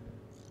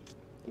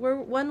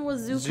 When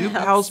was zoo pals? Zoo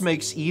pals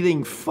makes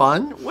eating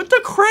fun? What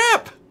the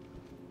crap?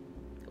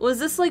 Was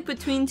this like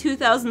between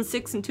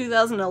 2006 and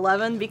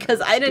 2011?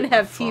 Because I didn't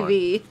have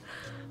TV.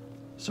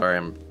 Sorry,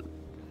 I'm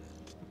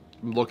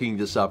looking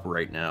this up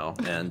right now,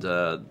 and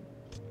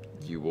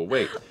you will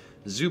wait.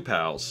 Zoo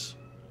pals.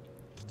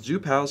 Zoo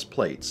pals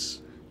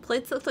plates.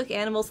 Plates that looked like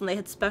animals, and they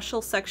had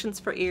special sections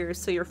for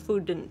ears so your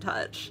food didn't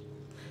touch.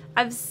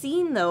 I've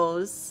seen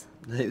those.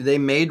 They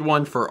made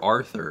one for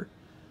Arthur.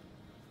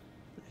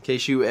 In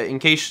case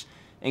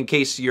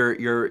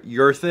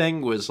your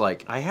thing was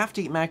like, I have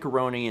to eat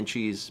macaroni and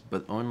cheese,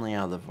 but only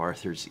out of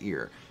Arthur's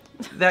ear.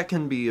 That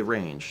can be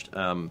arranged.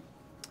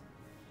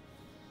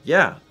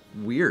 Yeah,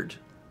 weird.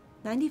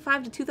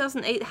 95 to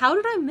 2008. How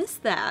did I miss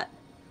that?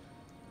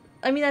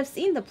 I mean, I've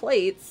seen the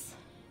plates.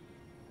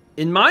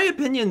 In my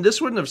opinion,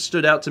 this wouldn't have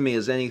stood out to me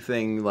as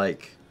anything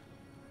like,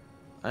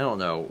 I don't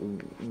know,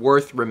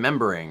 worth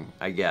remembering,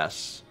 I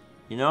guess.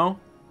 You know?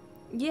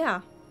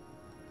 Yeah.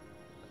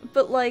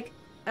 But like,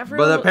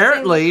 everyone but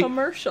apparently,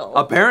 commercial.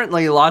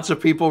 Apparently lots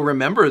of people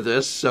remember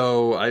this,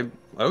 so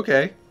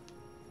okay.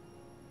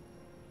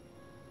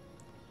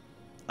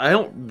 I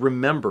don't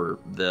remember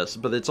this,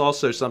 but it's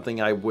also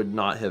something I would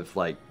not have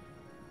like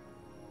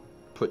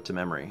put to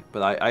memory.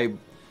 But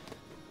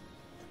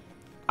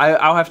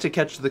I'll have to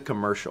catch the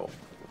commercial.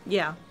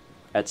 Yeah.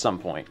 At some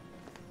point.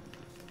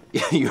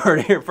 You heard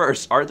it here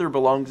first. Arthur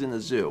belongs in the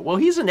zoo. Well,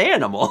 he's an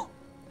animal.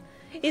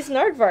 He's an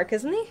aardvark,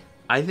 isn't he?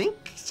 I think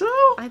so.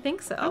 I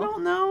think so. I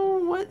don't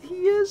know what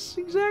he is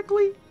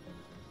exactly.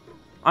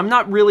 I'm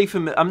not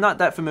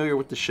that familiar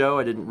with the show.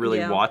 I didn't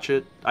really watch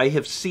it. I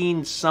have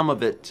seen some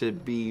of it to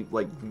be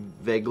like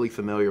vaguely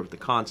familiar with the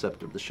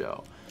concept of the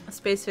show.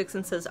 Space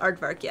Vixen says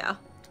aardvark, yeah.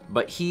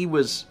 But he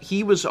was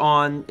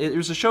on. It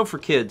was a show for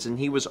kids, and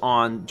he was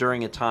on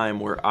during a time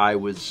where I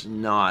was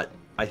not,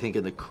 I think,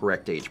 in the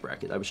correct age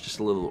bracket. I was just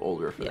a little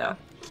older for that.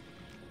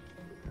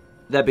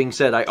 That being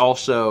said, I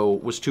also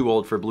was too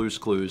old for Blue's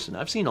Clues, and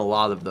I've seen a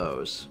lot of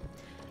those.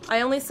 I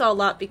only saw a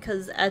lot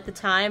because at the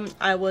time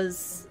I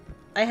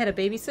had a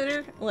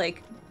babysitter,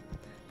 like,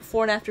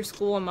 before and after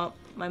school, and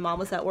my mom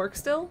was at work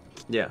still.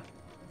 Yeah.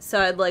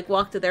 So I'd, like,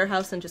 walk to their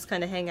house and just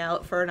kind of hang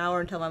out for an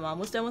hour until my mom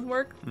was done with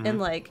work. Mm-hmm. And,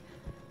 like,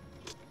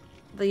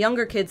 the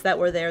younger kids that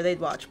were there, they'd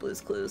watch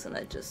Blue's Clues, and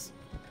I'd just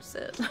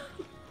sit.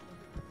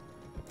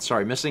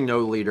 Sorry, Missing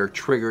No Leader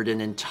triggered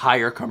an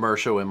entire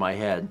commercial in my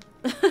head.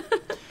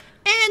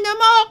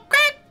 Animal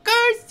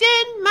crackers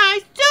in my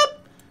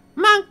soup,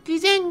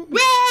 monkeys and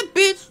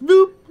rabbits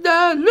loop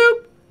the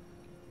loop.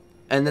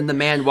 And then the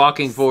man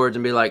walking forward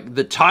and be like,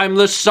 the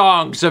timeless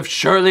songs of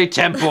Shirley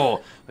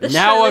Temple,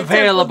 now Shirley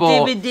available.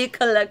 Temple DVD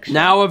collection.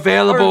 Now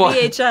available. Or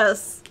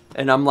VHS.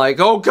 And I'm like,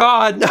 oh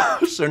God, no.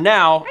 So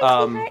now,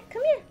 come here.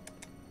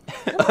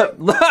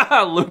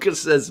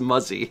 Lucas says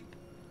Muzzy.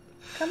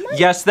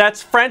 Yes,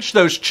 that's French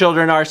those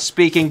children are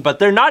speaking, but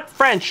they're not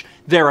French,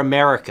 they're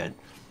American.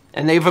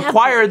 And they've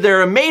acquired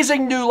their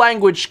amazing new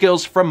language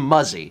skills from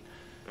Muzzy.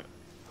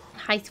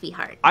 Hi,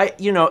 sweetheart.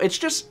 You know, it's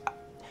just...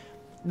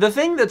 The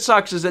thing that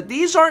sucks is that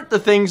these aren't the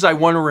things I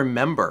want to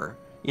remember.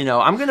 You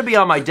know, I'm going to be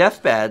on my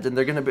deathbed, and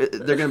they're going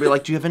to be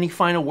like, do you have any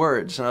final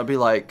words? And I'll be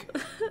like,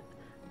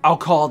 I'll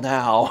call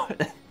now.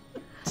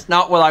 It's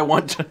not what I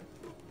want to...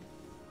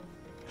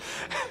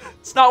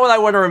 It's not what I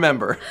want to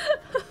remember.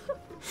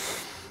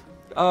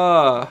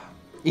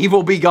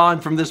 Evil be gone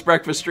from this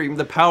breakfast stream.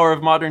 The power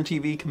of modern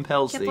TV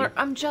compels thee.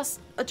 I'm just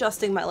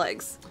adjusting my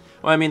legs.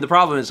 Well, I mean, the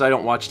problem is I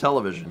don't watch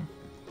television.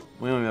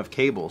 We don't even have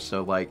cable,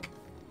 so, like...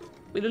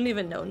 We don't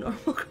even know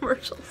normal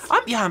commercials.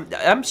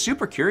 I'm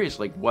super curious,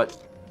 like, what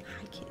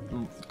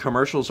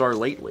commercials are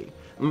lately.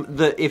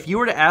 If you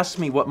were to ask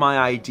me what my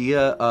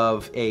idea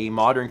of a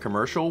modern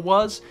commercial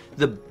was,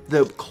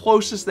 the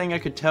closest thing I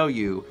could tell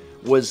you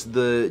was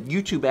the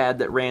YouTube ad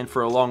that ran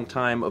for a long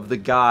time of the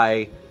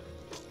guy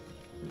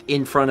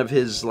in front of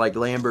his, like,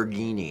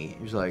 Lamborghini.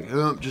 He's like,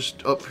 I'm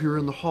just up here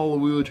in the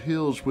Hollywood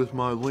Hills with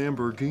my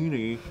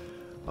Lamborghini.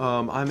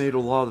 I made a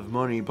lot of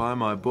money by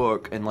my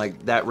book. And,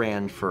 like, that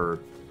ran for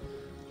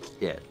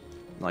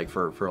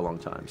for a long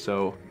time.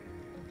 So,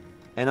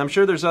 and I'm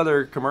sure there's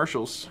other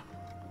commercials.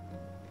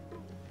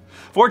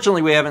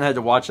 Fortunately, we haven't had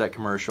to watch that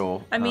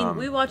commercial. I mean,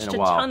 we watched a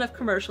ton of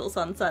commercials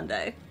on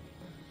Sunday.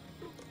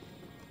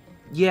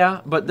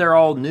 Yeah, but they're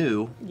all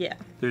new. Yeah.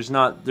 There's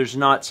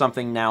not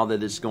something now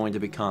that is going to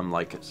become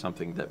like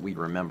something that we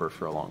remember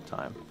for a long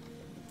time.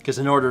 Because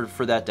in order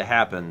for that to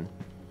happen...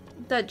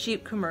 That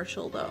Jeep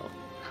commercial, though.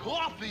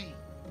 Coffee!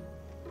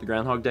 The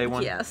Groundhog Day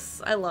one?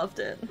 Yes, I loved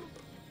it.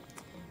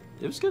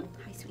 It was good.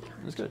 Hi, sweetheart.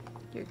 It was good.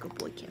 You're a good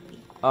boy, Cappy.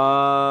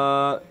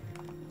 I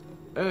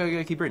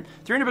gotta keep reading.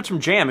 300 bits from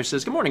Jam, who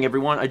says, good morning,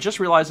 everyone. I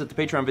just realized that the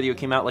Patreon video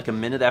came out like a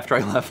minute after I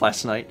left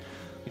last night.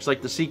 Looks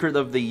like the secret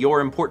of the Your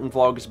Important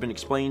vlog has been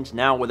explained.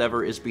 Now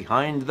whatever is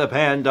behind the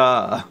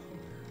panda.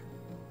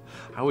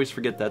 I always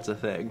forget that's a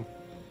thing.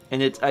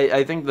 And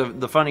I think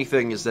the funny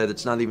thing is that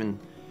it's not even,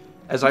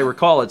 as I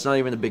recall, it's not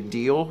even a big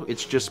deal.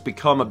 It's just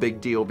become a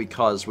big deal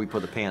because we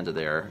put a panda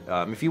there.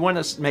 If you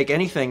want to make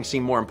anything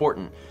seem more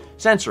important,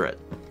 censor it.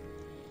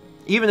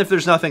 Even if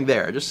there's nothing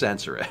there, just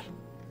censor it.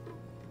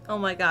 Oh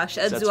my gosh,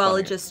 Ed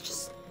Zoologist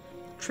just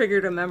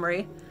triggered a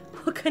memory.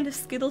 What kind of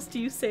Skittles do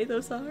you say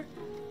those are?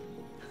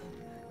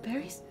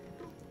 Berries?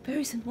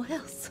 Berries and what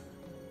else?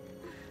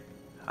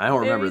 I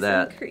don't remember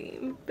that. Berries and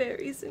cream.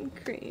 Berries and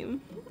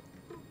cream.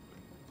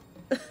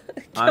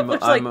 I'm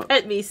like,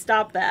 pet me,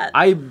 stop that.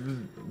 I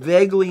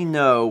vaguely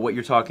know what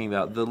you're talking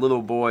about. The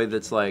little boy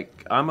that's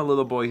like, I'm a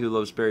little boy who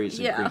loves berries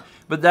and cream.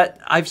 But that,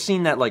 I've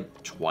seen that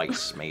like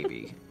twice,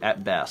 maybe,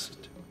 at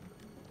best.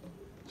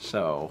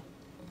 So...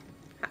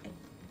 Hi.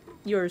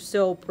 You're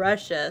so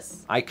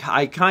precious. I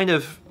kind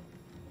of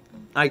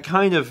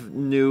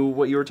knew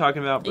what you were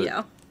talking about,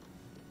 but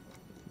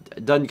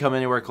it doesn't come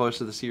anywhere close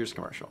to the Sears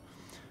commercial.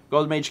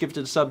 Golden Mage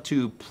gifted a sub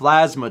to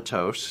Plasma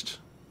Toast.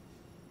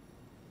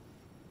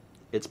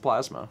 It's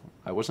plasma.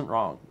 I wasn't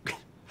wrong.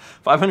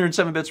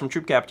 507 bits from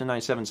Troop Captain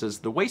 97 says,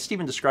 the way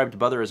Steven described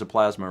butter as a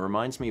plasma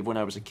reminds me of when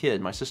I was a kid.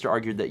 My sister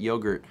argued that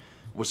yogurt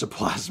was a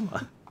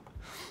plasma.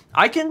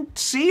 I can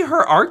see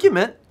her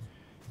argument.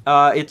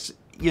 It's,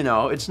 you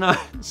know, it's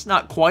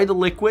not quite a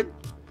liquid.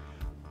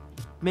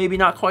 Maybe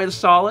not quite a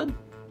solid.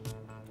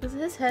 Is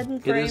his head in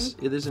frame?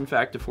 It is in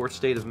fact a fourth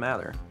state of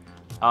matter.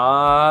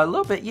 A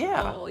little bit,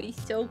 yeah. Oh, he's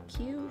so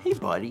cute. Hey,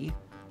 buddy.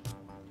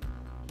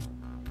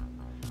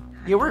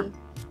 Yeah,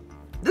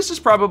 this is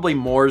probably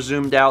more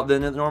zoomed out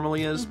than it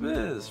normally is, but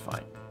it's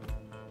fine.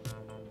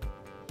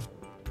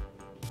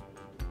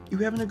 You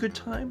having a good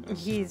time?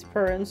 He's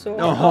purring so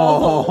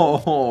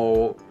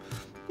hard.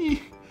 He's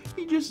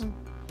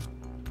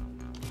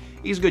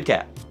a good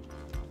cat.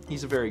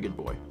 He's a very good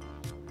boy.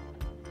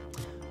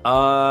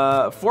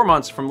 4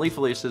 months from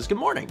Leafly says, good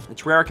morning.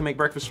 It's rare I can make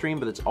breakfast stream,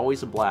 but it's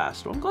always a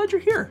blast. Well, I'm glad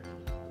you're here.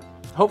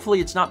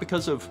 Hopefully it's not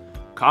because of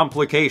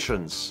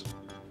complications,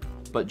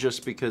 but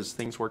just because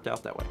things worked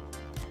out that way.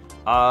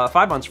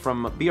 5 months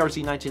from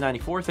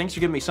BRZ1994. Thanks for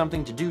giving me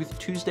something to do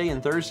Tuesday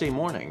and Thursday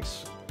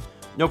mornings.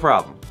 No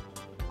problem.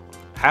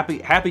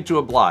 Happy to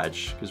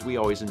oblige, because we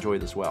always enjoy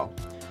this well.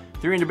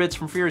 300 bits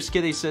from Furious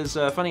Kitty says,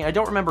 funny, I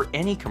don't remember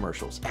any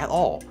commercials at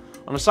all.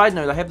 On a side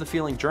note, I have the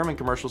feeling German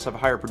commercials have a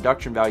higher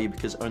production value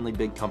because only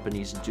big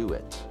companies do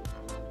it.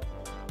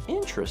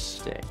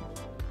 Interesting.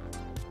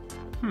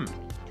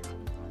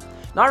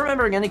 Not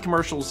remembering any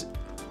commercials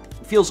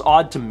feels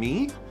odd to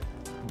me,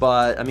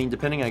 but, I mean,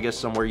 depending, I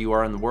guess, on where you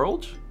are in the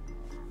world,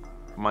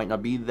 might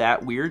not be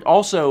that weird.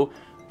 Also,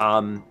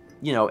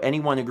 you know,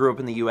 anyone who grew up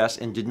in the U.S.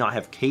 and did not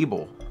have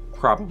cable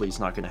probably is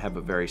not going to have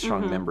a very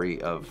strong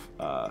memory of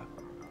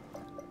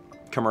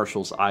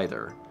commercials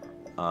either.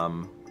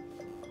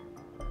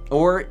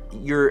 Or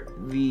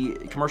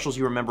the commercials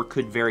you remember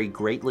could vary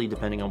greatly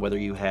depending on whether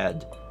you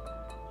had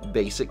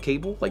basic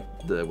cable, like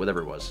the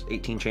whatever it was,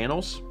 18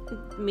 channels.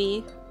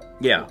 Me.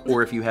 Yeah,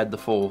 or if you had the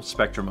full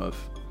spectrum of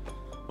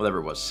whatever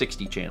it was,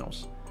 60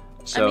 channels.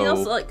 So, I mean,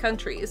 also like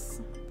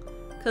countries,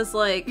 because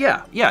like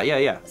yeah.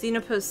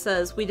 Xenopost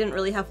says we didn't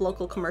really have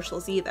local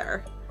commercials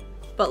either.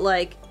 But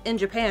like in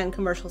Japan,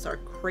 commercials are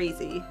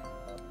crazy.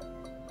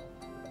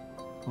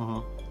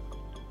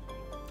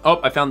 Oh,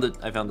 I found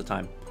the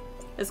time.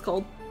 It's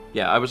cold.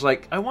 Yeah, I was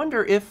like, I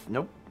wonder if...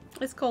 Nope.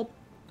 It's cold.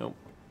 Nope.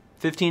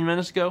 15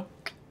 minutes ago?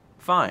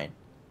 Fine.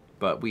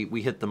 But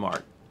we hit the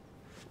mark.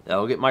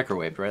 That'll get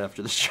microwaved right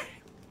after the stream.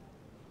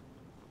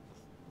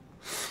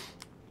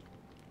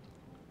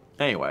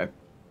 Anyway.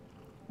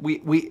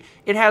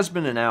 It has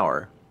been an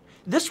hour.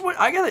 This one,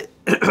 I gotta...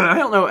 I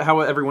don't know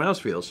how everyone else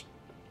feels.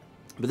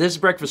 But this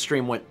breakfast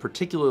stream went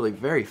particularly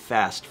very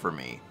fast for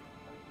me.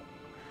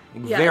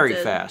 Yeah, very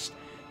fast.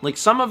 Like,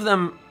 some of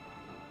them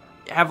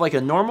have like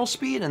a normal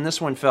speed, and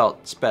this one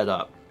felt sped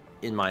up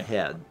in my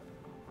head.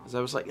 Because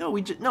I was like, oh,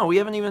 we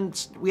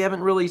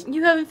haven't really...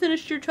 You haven't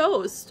finished your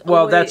toast.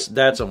 Well,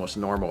 that's almost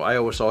normal. I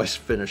always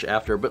finish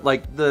after. But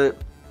like the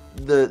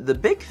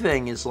big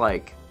thing is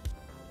like,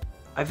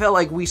 I felt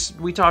like we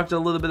talked a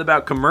little bit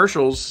about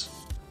commercials,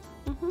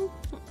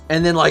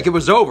 and then like it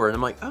was over, and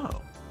I'm like,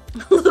 oh.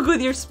 Look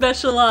with your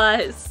special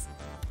eyes.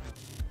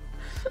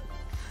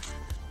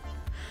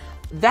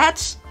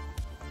 That's...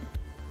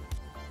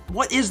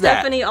 What is that?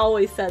 Stephanie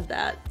always said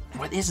that.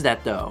 What is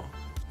that, though?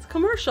 It's a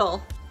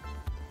commercial.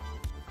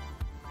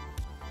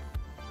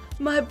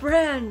 My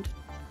brand.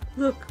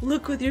 Look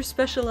with your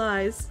special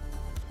eyes.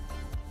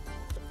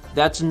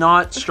 That's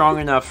not strong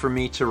enough for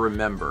me to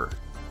remember.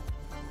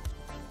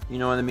 You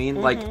know what I mean?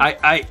 Like,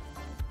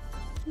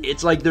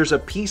 it's like there's a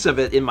piece of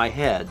it in my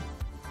head,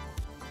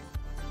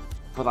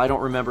 but I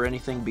don't remember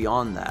anything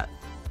beyond that.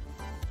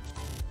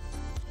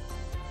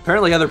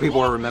 Apparently other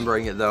people are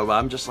remembering it, though, but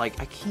I'm just like,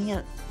 I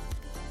can't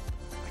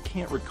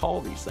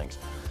recall these things.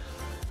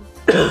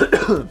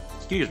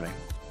 Excuse me.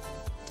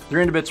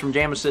 300 bits from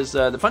Jamus says,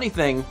 the funny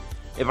thing,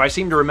 if I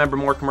seem to remember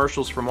more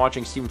commercials from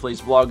watching Stephen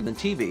Plays Vlog than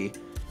TV,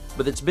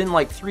 but it's been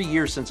like 3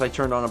 years since I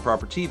turned on a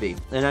proper TV.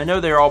 And I know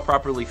they're all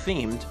properly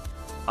themed.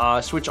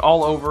 Switch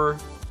all over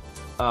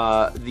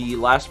the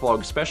last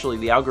vlog, especially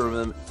the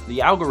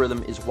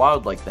algorithm is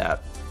wild like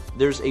that.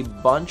 There's a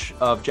bunch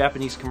of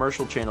Japanese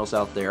commercial channels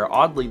out there.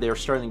 Oddly, they're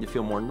starting to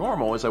feel more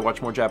normal as I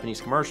watch more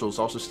Japanese commercials.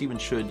 Also, Steven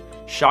should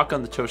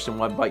shotgun the toast in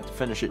one bite to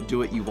finish it.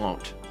 Do it, you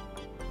won't.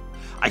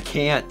 I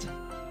can't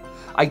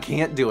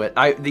do it.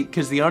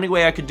 Because the only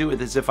way I could do it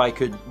is if I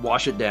could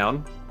wash it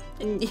down.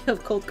 And you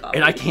have cold coffee.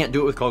 And I can't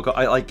do it with cold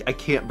coffee. I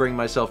can't bring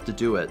myself to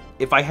do it.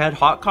 If I had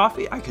hot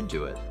coffee, I could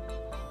do it.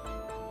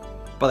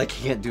 But I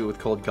can't do it with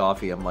cold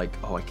coffee. I'm like,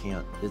 oh, I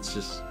can't. It's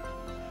just...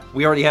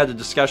 We already had a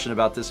discussion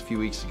about this a few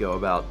weeks ago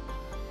about...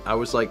 I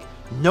was like,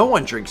 no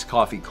one drinks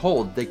coffee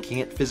cold. They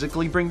can't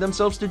physically bring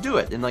themselves to do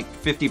it. And like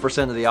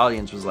 50% of the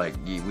audience was like,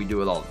 yeah, we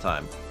do it all the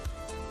time.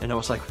 And I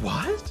was like,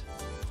 what?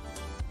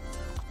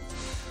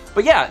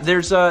 But yeah,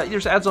 there's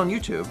ads on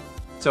YouTube.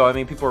 So, I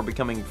mean, people are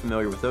becoming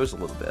familiar with those a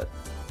little bit.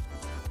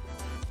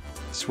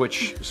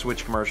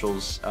 Switch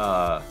commercials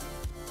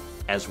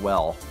as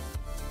well.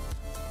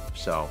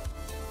 So...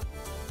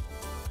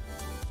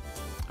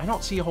 I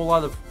don't see a whole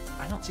lot of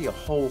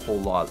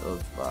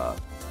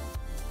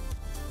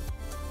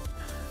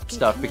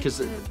stuff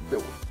because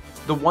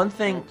the one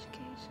thing.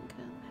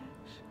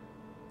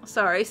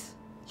 Sorry.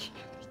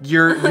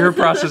 You're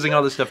processing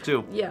all this stuff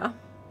too. Yeah.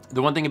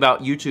 The one thing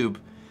about YouTube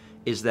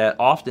is that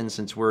often,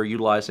 since we're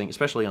utilizing,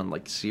 especially on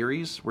like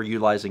series, we're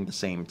utilizing the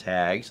same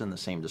tags and the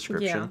same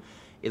description. Yeah.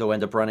 It'll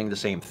end up running the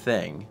same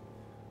thing,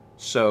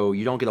 so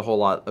you don't get a whole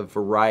lot of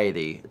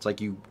variety. It's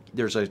like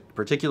there's a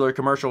particular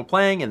commercial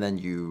playing, and then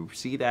you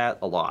see that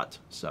a lot,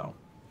 so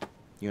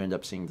you end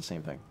up seeing the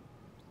same thing.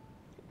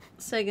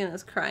 Sagan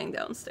is crying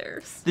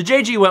downstairs. The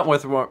JG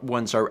Wentworth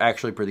ones are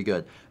actually pretty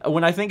good.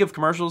 When I think of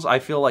commercials, I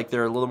feel like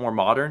they're a little more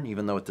modern,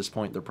 even though at this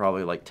point they're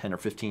probably like 10 or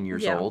 15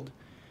 years old.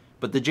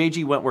 But the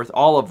JG Wentworth,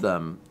 all of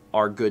them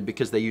are good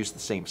because they use the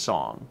same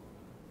song.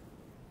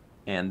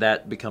 And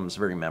that becomes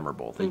very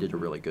memorable. They did a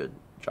really good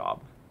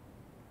job.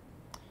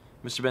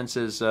 Mr. Ben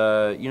says,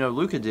 you know,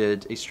 Luca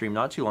did a stream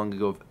not too long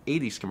ago of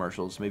 80s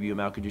commercials. Maybe you and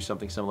Mal could do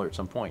something similar at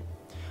some point.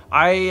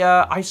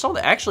 I saw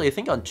that, actually, I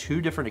think on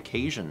 2 different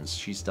occasions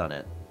she's done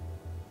it.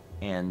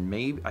 And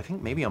I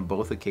think maybe on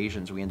both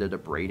occasions we ended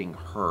up rating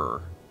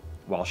her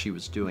while she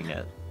was doing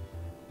it.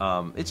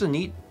 It's a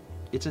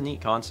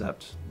neat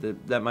concept.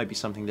 That might be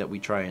something that we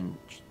try and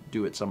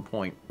do at some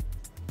point.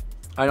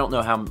 I don't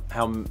know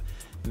how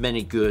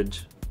many good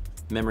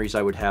memories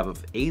I would have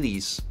of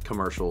 80s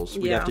commercials.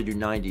 We'd have to do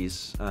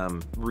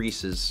 90s.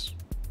 Reese is,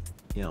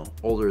 you know,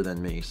 older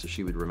than me, so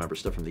she would remember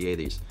stuff from the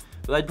 80s.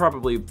 But I'd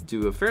probably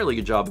do a fairly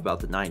good job about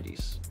the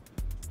 90s.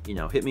 You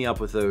know, hit me up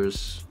with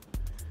those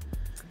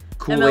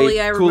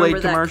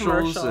Kool-Aid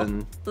commercials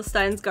and the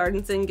Stein's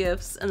Gardens and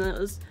Gifts, and then it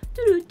was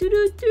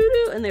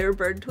doo-doo-doo-doo-doo-doo, and they were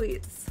bird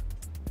tweets.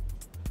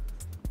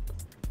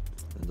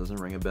 That doesn't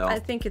ring a bell. I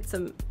think it's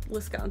a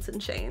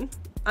Wisconsin chain.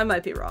 I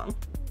might be wrong.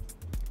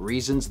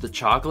 Reasons the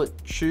Chocolate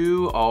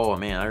Chew. Oh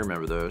man, I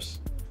remember those.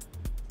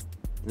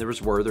 And there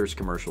was Werther's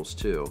commercials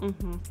too.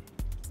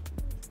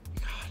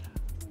 God.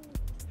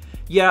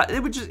 Yeah,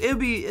 it would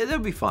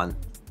be fun.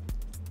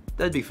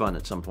 That'd be fun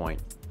at some point.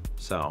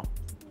 So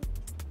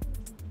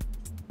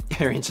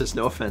Arian says,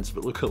 no offense,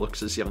 but Luca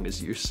looks as young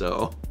as you,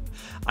 so...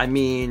 I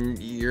mean,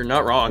 you're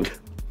not wrong.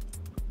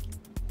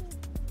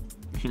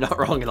 You're not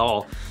wrong at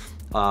all.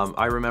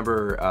 I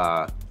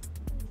remember,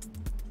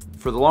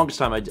 for the longest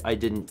time, I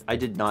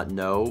did not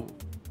know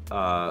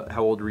how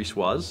old Reese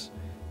was,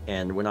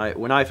 and when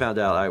I found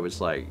out, I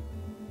was like,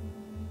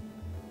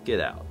 get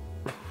out.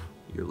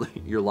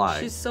 You're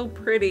lying. She's so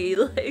pretty,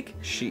 like...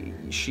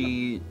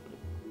 She...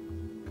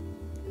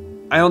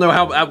 I don't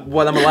know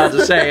what I'm allowed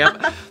to say.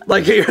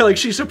 You're like,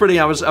 she's so pretty.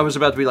 I was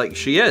about to be like,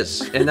 she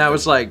is. And I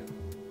was like,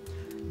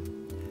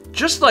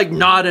 just like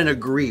nod and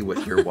agree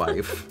with your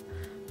wife.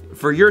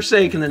 For your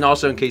sake, and then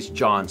also in case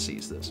John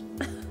sees this.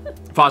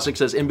 Fossick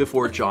says, in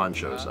before John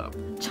shows up.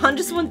 John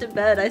just went to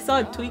bed. I saw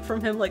a tweet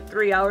from him like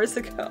 3 hours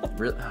ago.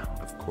 Really?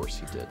 Of course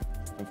he did.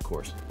 Of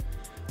course.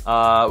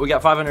 We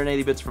got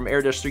 580 bits from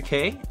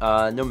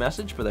Air-3K. No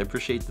message, but I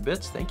appreciate the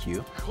bits. Thank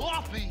you.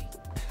 Coffee!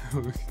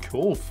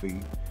 Coffee.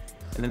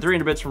 And then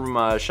 300 bits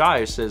from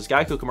Shy says,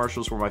 Geico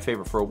commercials were my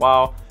favorite for a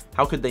while.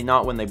 How could they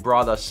not when they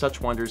brought us such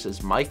wonders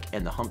as Mike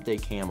and the Hump Day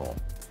Camel?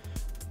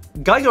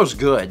 Geico's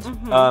good.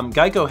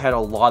 Geico had a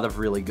lot of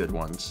really good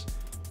ones.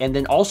 And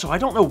then also, I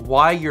don't know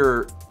why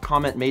your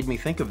comment made me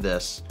think of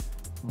this,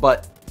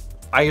 but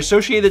I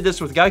associated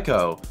this with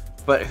Geico.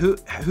 But who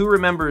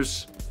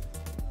remembers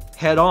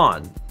head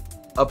on?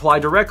 Apply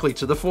directly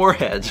to the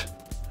forehead.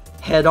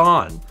 Head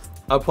on.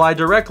 Apply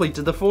directly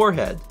to the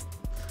forehead.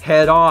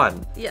 Head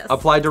on. Yes.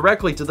 Apply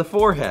directly to the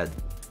forehead.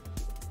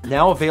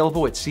 Now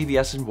available at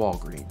CVS and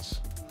Walgreens.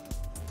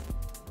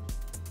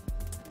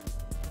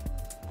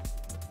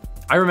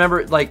 I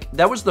remember, like,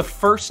 that was the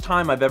first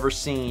time I've ever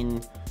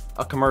seen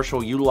a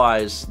commercial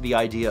utilize the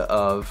idea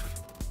of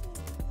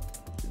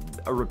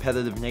a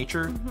repetitive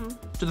nature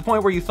to the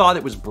point where you thought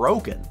it was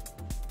broken.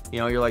 You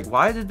know, you're like,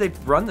 why did they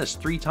run this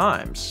 3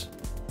 times?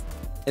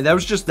 And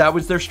that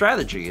was their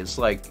strategy. It's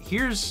like,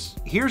 here's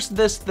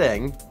this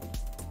thing,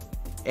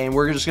 and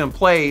we're just going to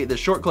play the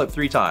short clip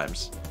 3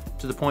 times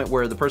to the point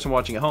where the person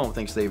watching at home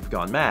thinks they've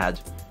gone mad,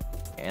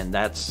 and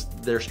that's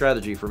their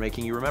strategy for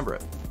making you remember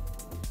it.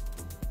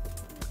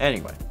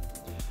 Anyway,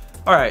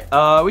 all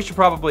right, we should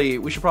probably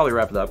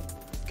wrap it up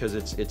because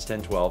it's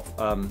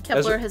 10:12.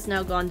 Kepler has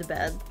now gone to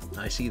bed.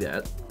 I see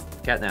that.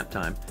 Cat nap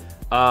time.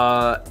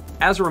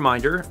 As a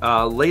reminder,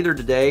 later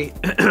today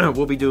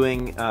we'll be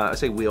doing. I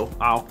say we'll.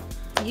 I'll.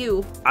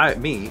 You.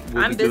 Me.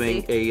 We'll I'm be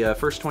busy. doing a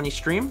first 20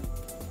 stream.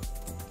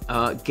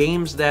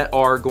 Games that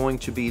are going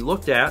to be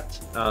looked at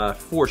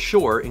for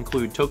sure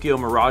include Tokyo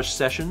Mirage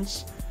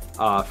Sessions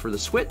for the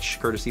Switch,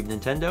 courtesy of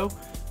Nintendo.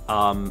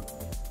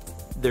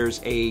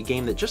 There's a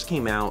game that just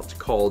came out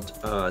called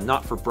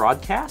Not for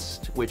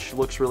Broadcast, which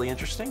looks really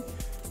interesting,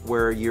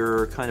 where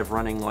you're kind of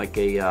running like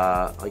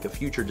a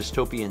future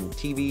dystopian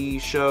TV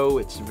show.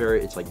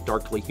 It's like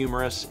darkly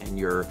humorous, and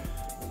you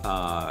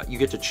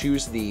get to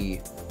choose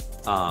the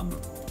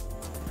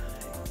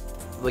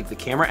like the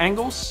camera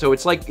angles. So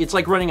it's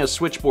like running a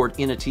switchboard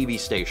in a TV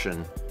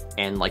station,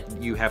 and like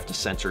you have to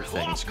censor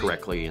things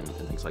correctly and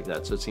things like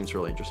that. So it seems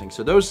really interesting.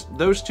 So those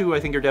 2 I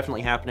think are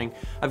definitely happening.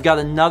 I've got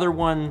another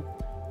one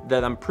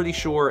that I'm pretty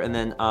sure, and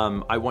then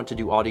I want to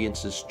do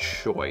Audience's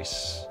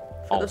Choice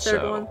For also. the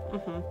 3rd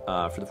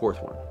one? For the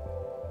 4th one.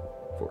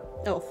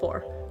 4. Oh,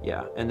 4.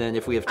 Yeah, and then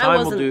if we have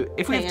time, we'll do.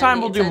 If we have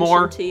time, we'll do attention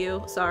more. To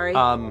you, sorry.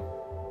 We'll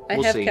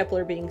I have see.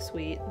 Kepler being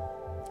sweet.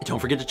 Don't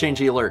forget to change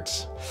the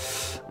alerts.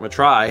 I'm gonna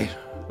try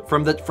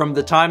from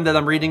the time that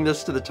I'm reading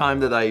this to the time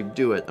that I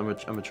do it. I'm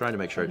gonna try to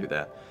make sure I do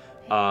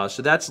that.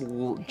 So that's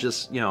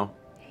just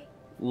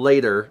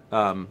later.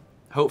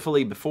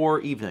 Hopefully before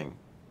evening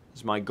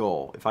is my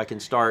goal. If I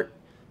can start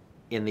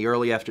in the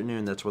early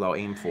afternoon, that's what I'll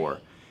aim for.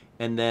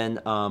 And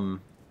then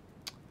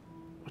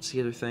what's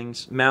the other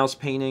things? Mouse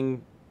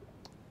painting.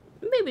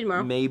 Maybe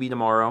tomorrow. Maybe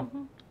tomorrow.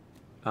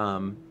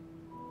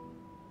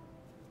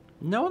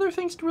 No other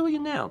things to really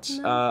announce.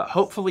 No.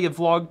 Hopefully a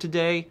vlog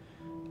today.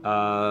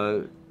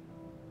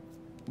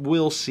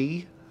 We'll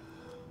see.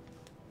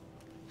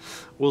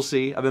 We'll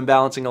see. I've been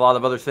balancing a lot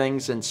of other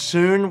things, and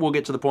soon we'll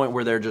get to the point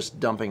where they're just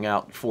dumping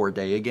out for a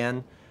day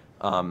again.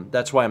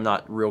 That's why I'm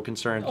not real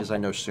concerned, because I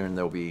know soon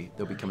they'll be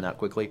coming out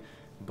quickly.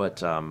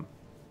 But I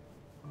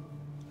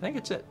think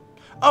it's it.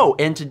 Oh,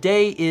 and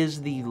today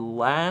is the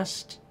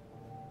last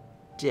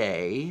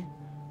day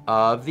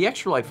of the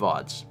Extra Life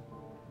VODs,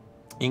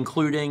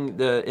 including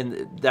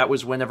that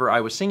was whenever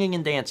I was singing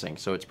and dancing,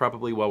 so it's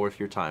probably well worth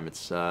your time.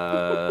 It's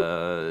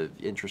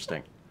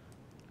interesting.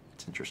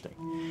 It's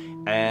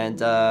interesting. And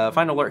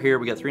final alert here,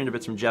 we got 300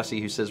 bits from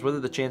Jesse, who says, what are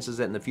the chances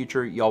that in the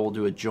future y'all will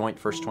do a joint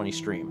first 20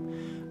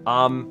 stream?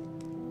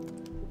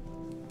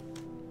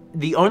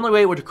 The only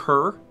way it would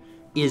occur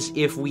is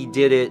if we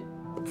did it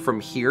from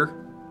here,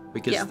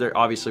 because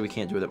obviously we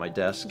can't do it at my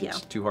desk.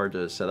 It's too hard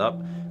to set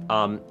up.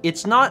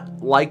 It's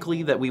not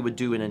likely that we would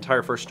do an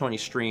entire first 20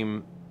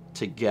 stream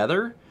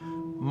together.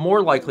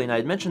 More likely, and I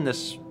had mentioned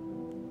this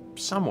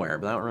somewhere,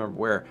 but I don't remember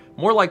where,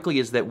 more likely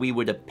is that we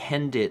would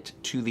append it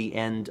to the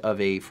end of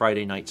a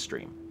Friday night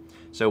stream.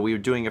 So we were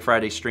doing a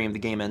Friday stream, the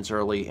game ends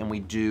early, and we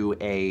do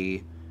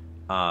a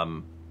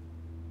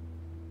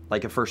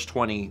like a first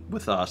 20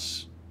 with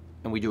us,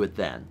 and we do it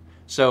then.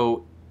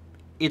 So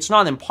it's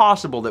not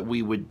impossible that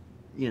we would,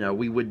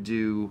 we would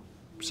do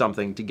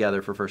something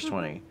together for first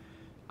 20.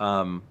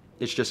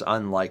 It's just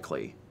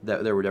unlikely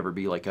that there would ever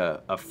be like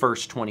a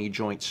first 20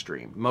 joint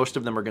stream. Most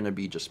of them are going to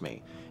be just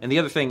me. And the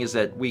other thing is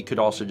that we could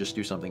also just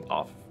do something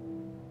off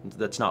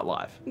that's not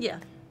live. Yeah.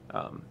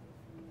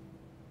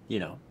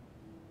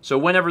 So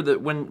whenever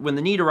when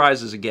the need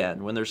arises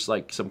again, when there's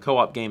like some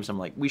co-op games, I'm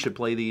like, we should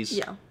play these.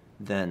 Yeah.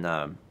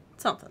 Then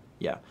something.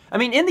 Yeah. I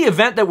mean, in the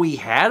event that we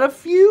had a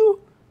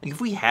few, like if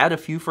we had a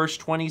few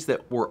first 20s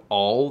that were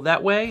all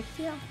that way,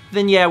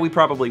 then yeah, we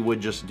probably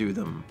would just do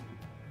them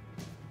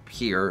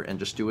here and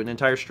just do an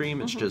entire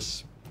stream. It's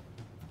just,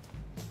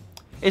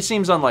 it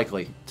seems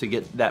unlikely to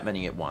get that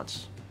many at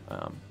once,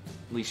 at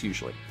least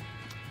usually.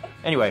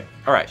 Anyway,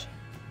 all right.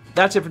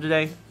 That's it for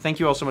today.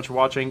 Thank you all so much for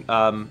watching.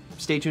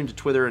 Stay tuned to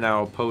Twitter, and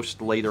I'll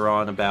post later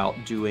on about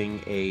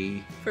doing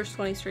a First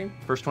 20 stream.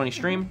 First 20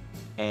 stream,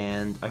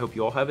 and I hope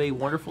you all have a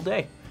wonderful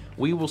day.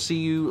 We will see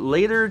you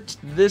later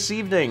this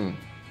evening,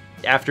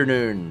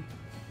 afternoon,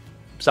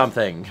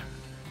 something,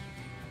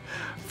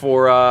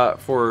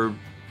 for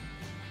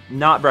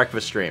not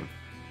breakfast stream.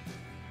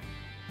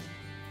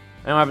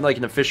 I don't have like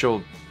an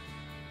official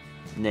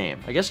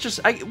name. I guess just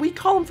we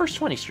call them First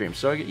 20 streams,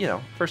 so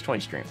first 20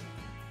 stream.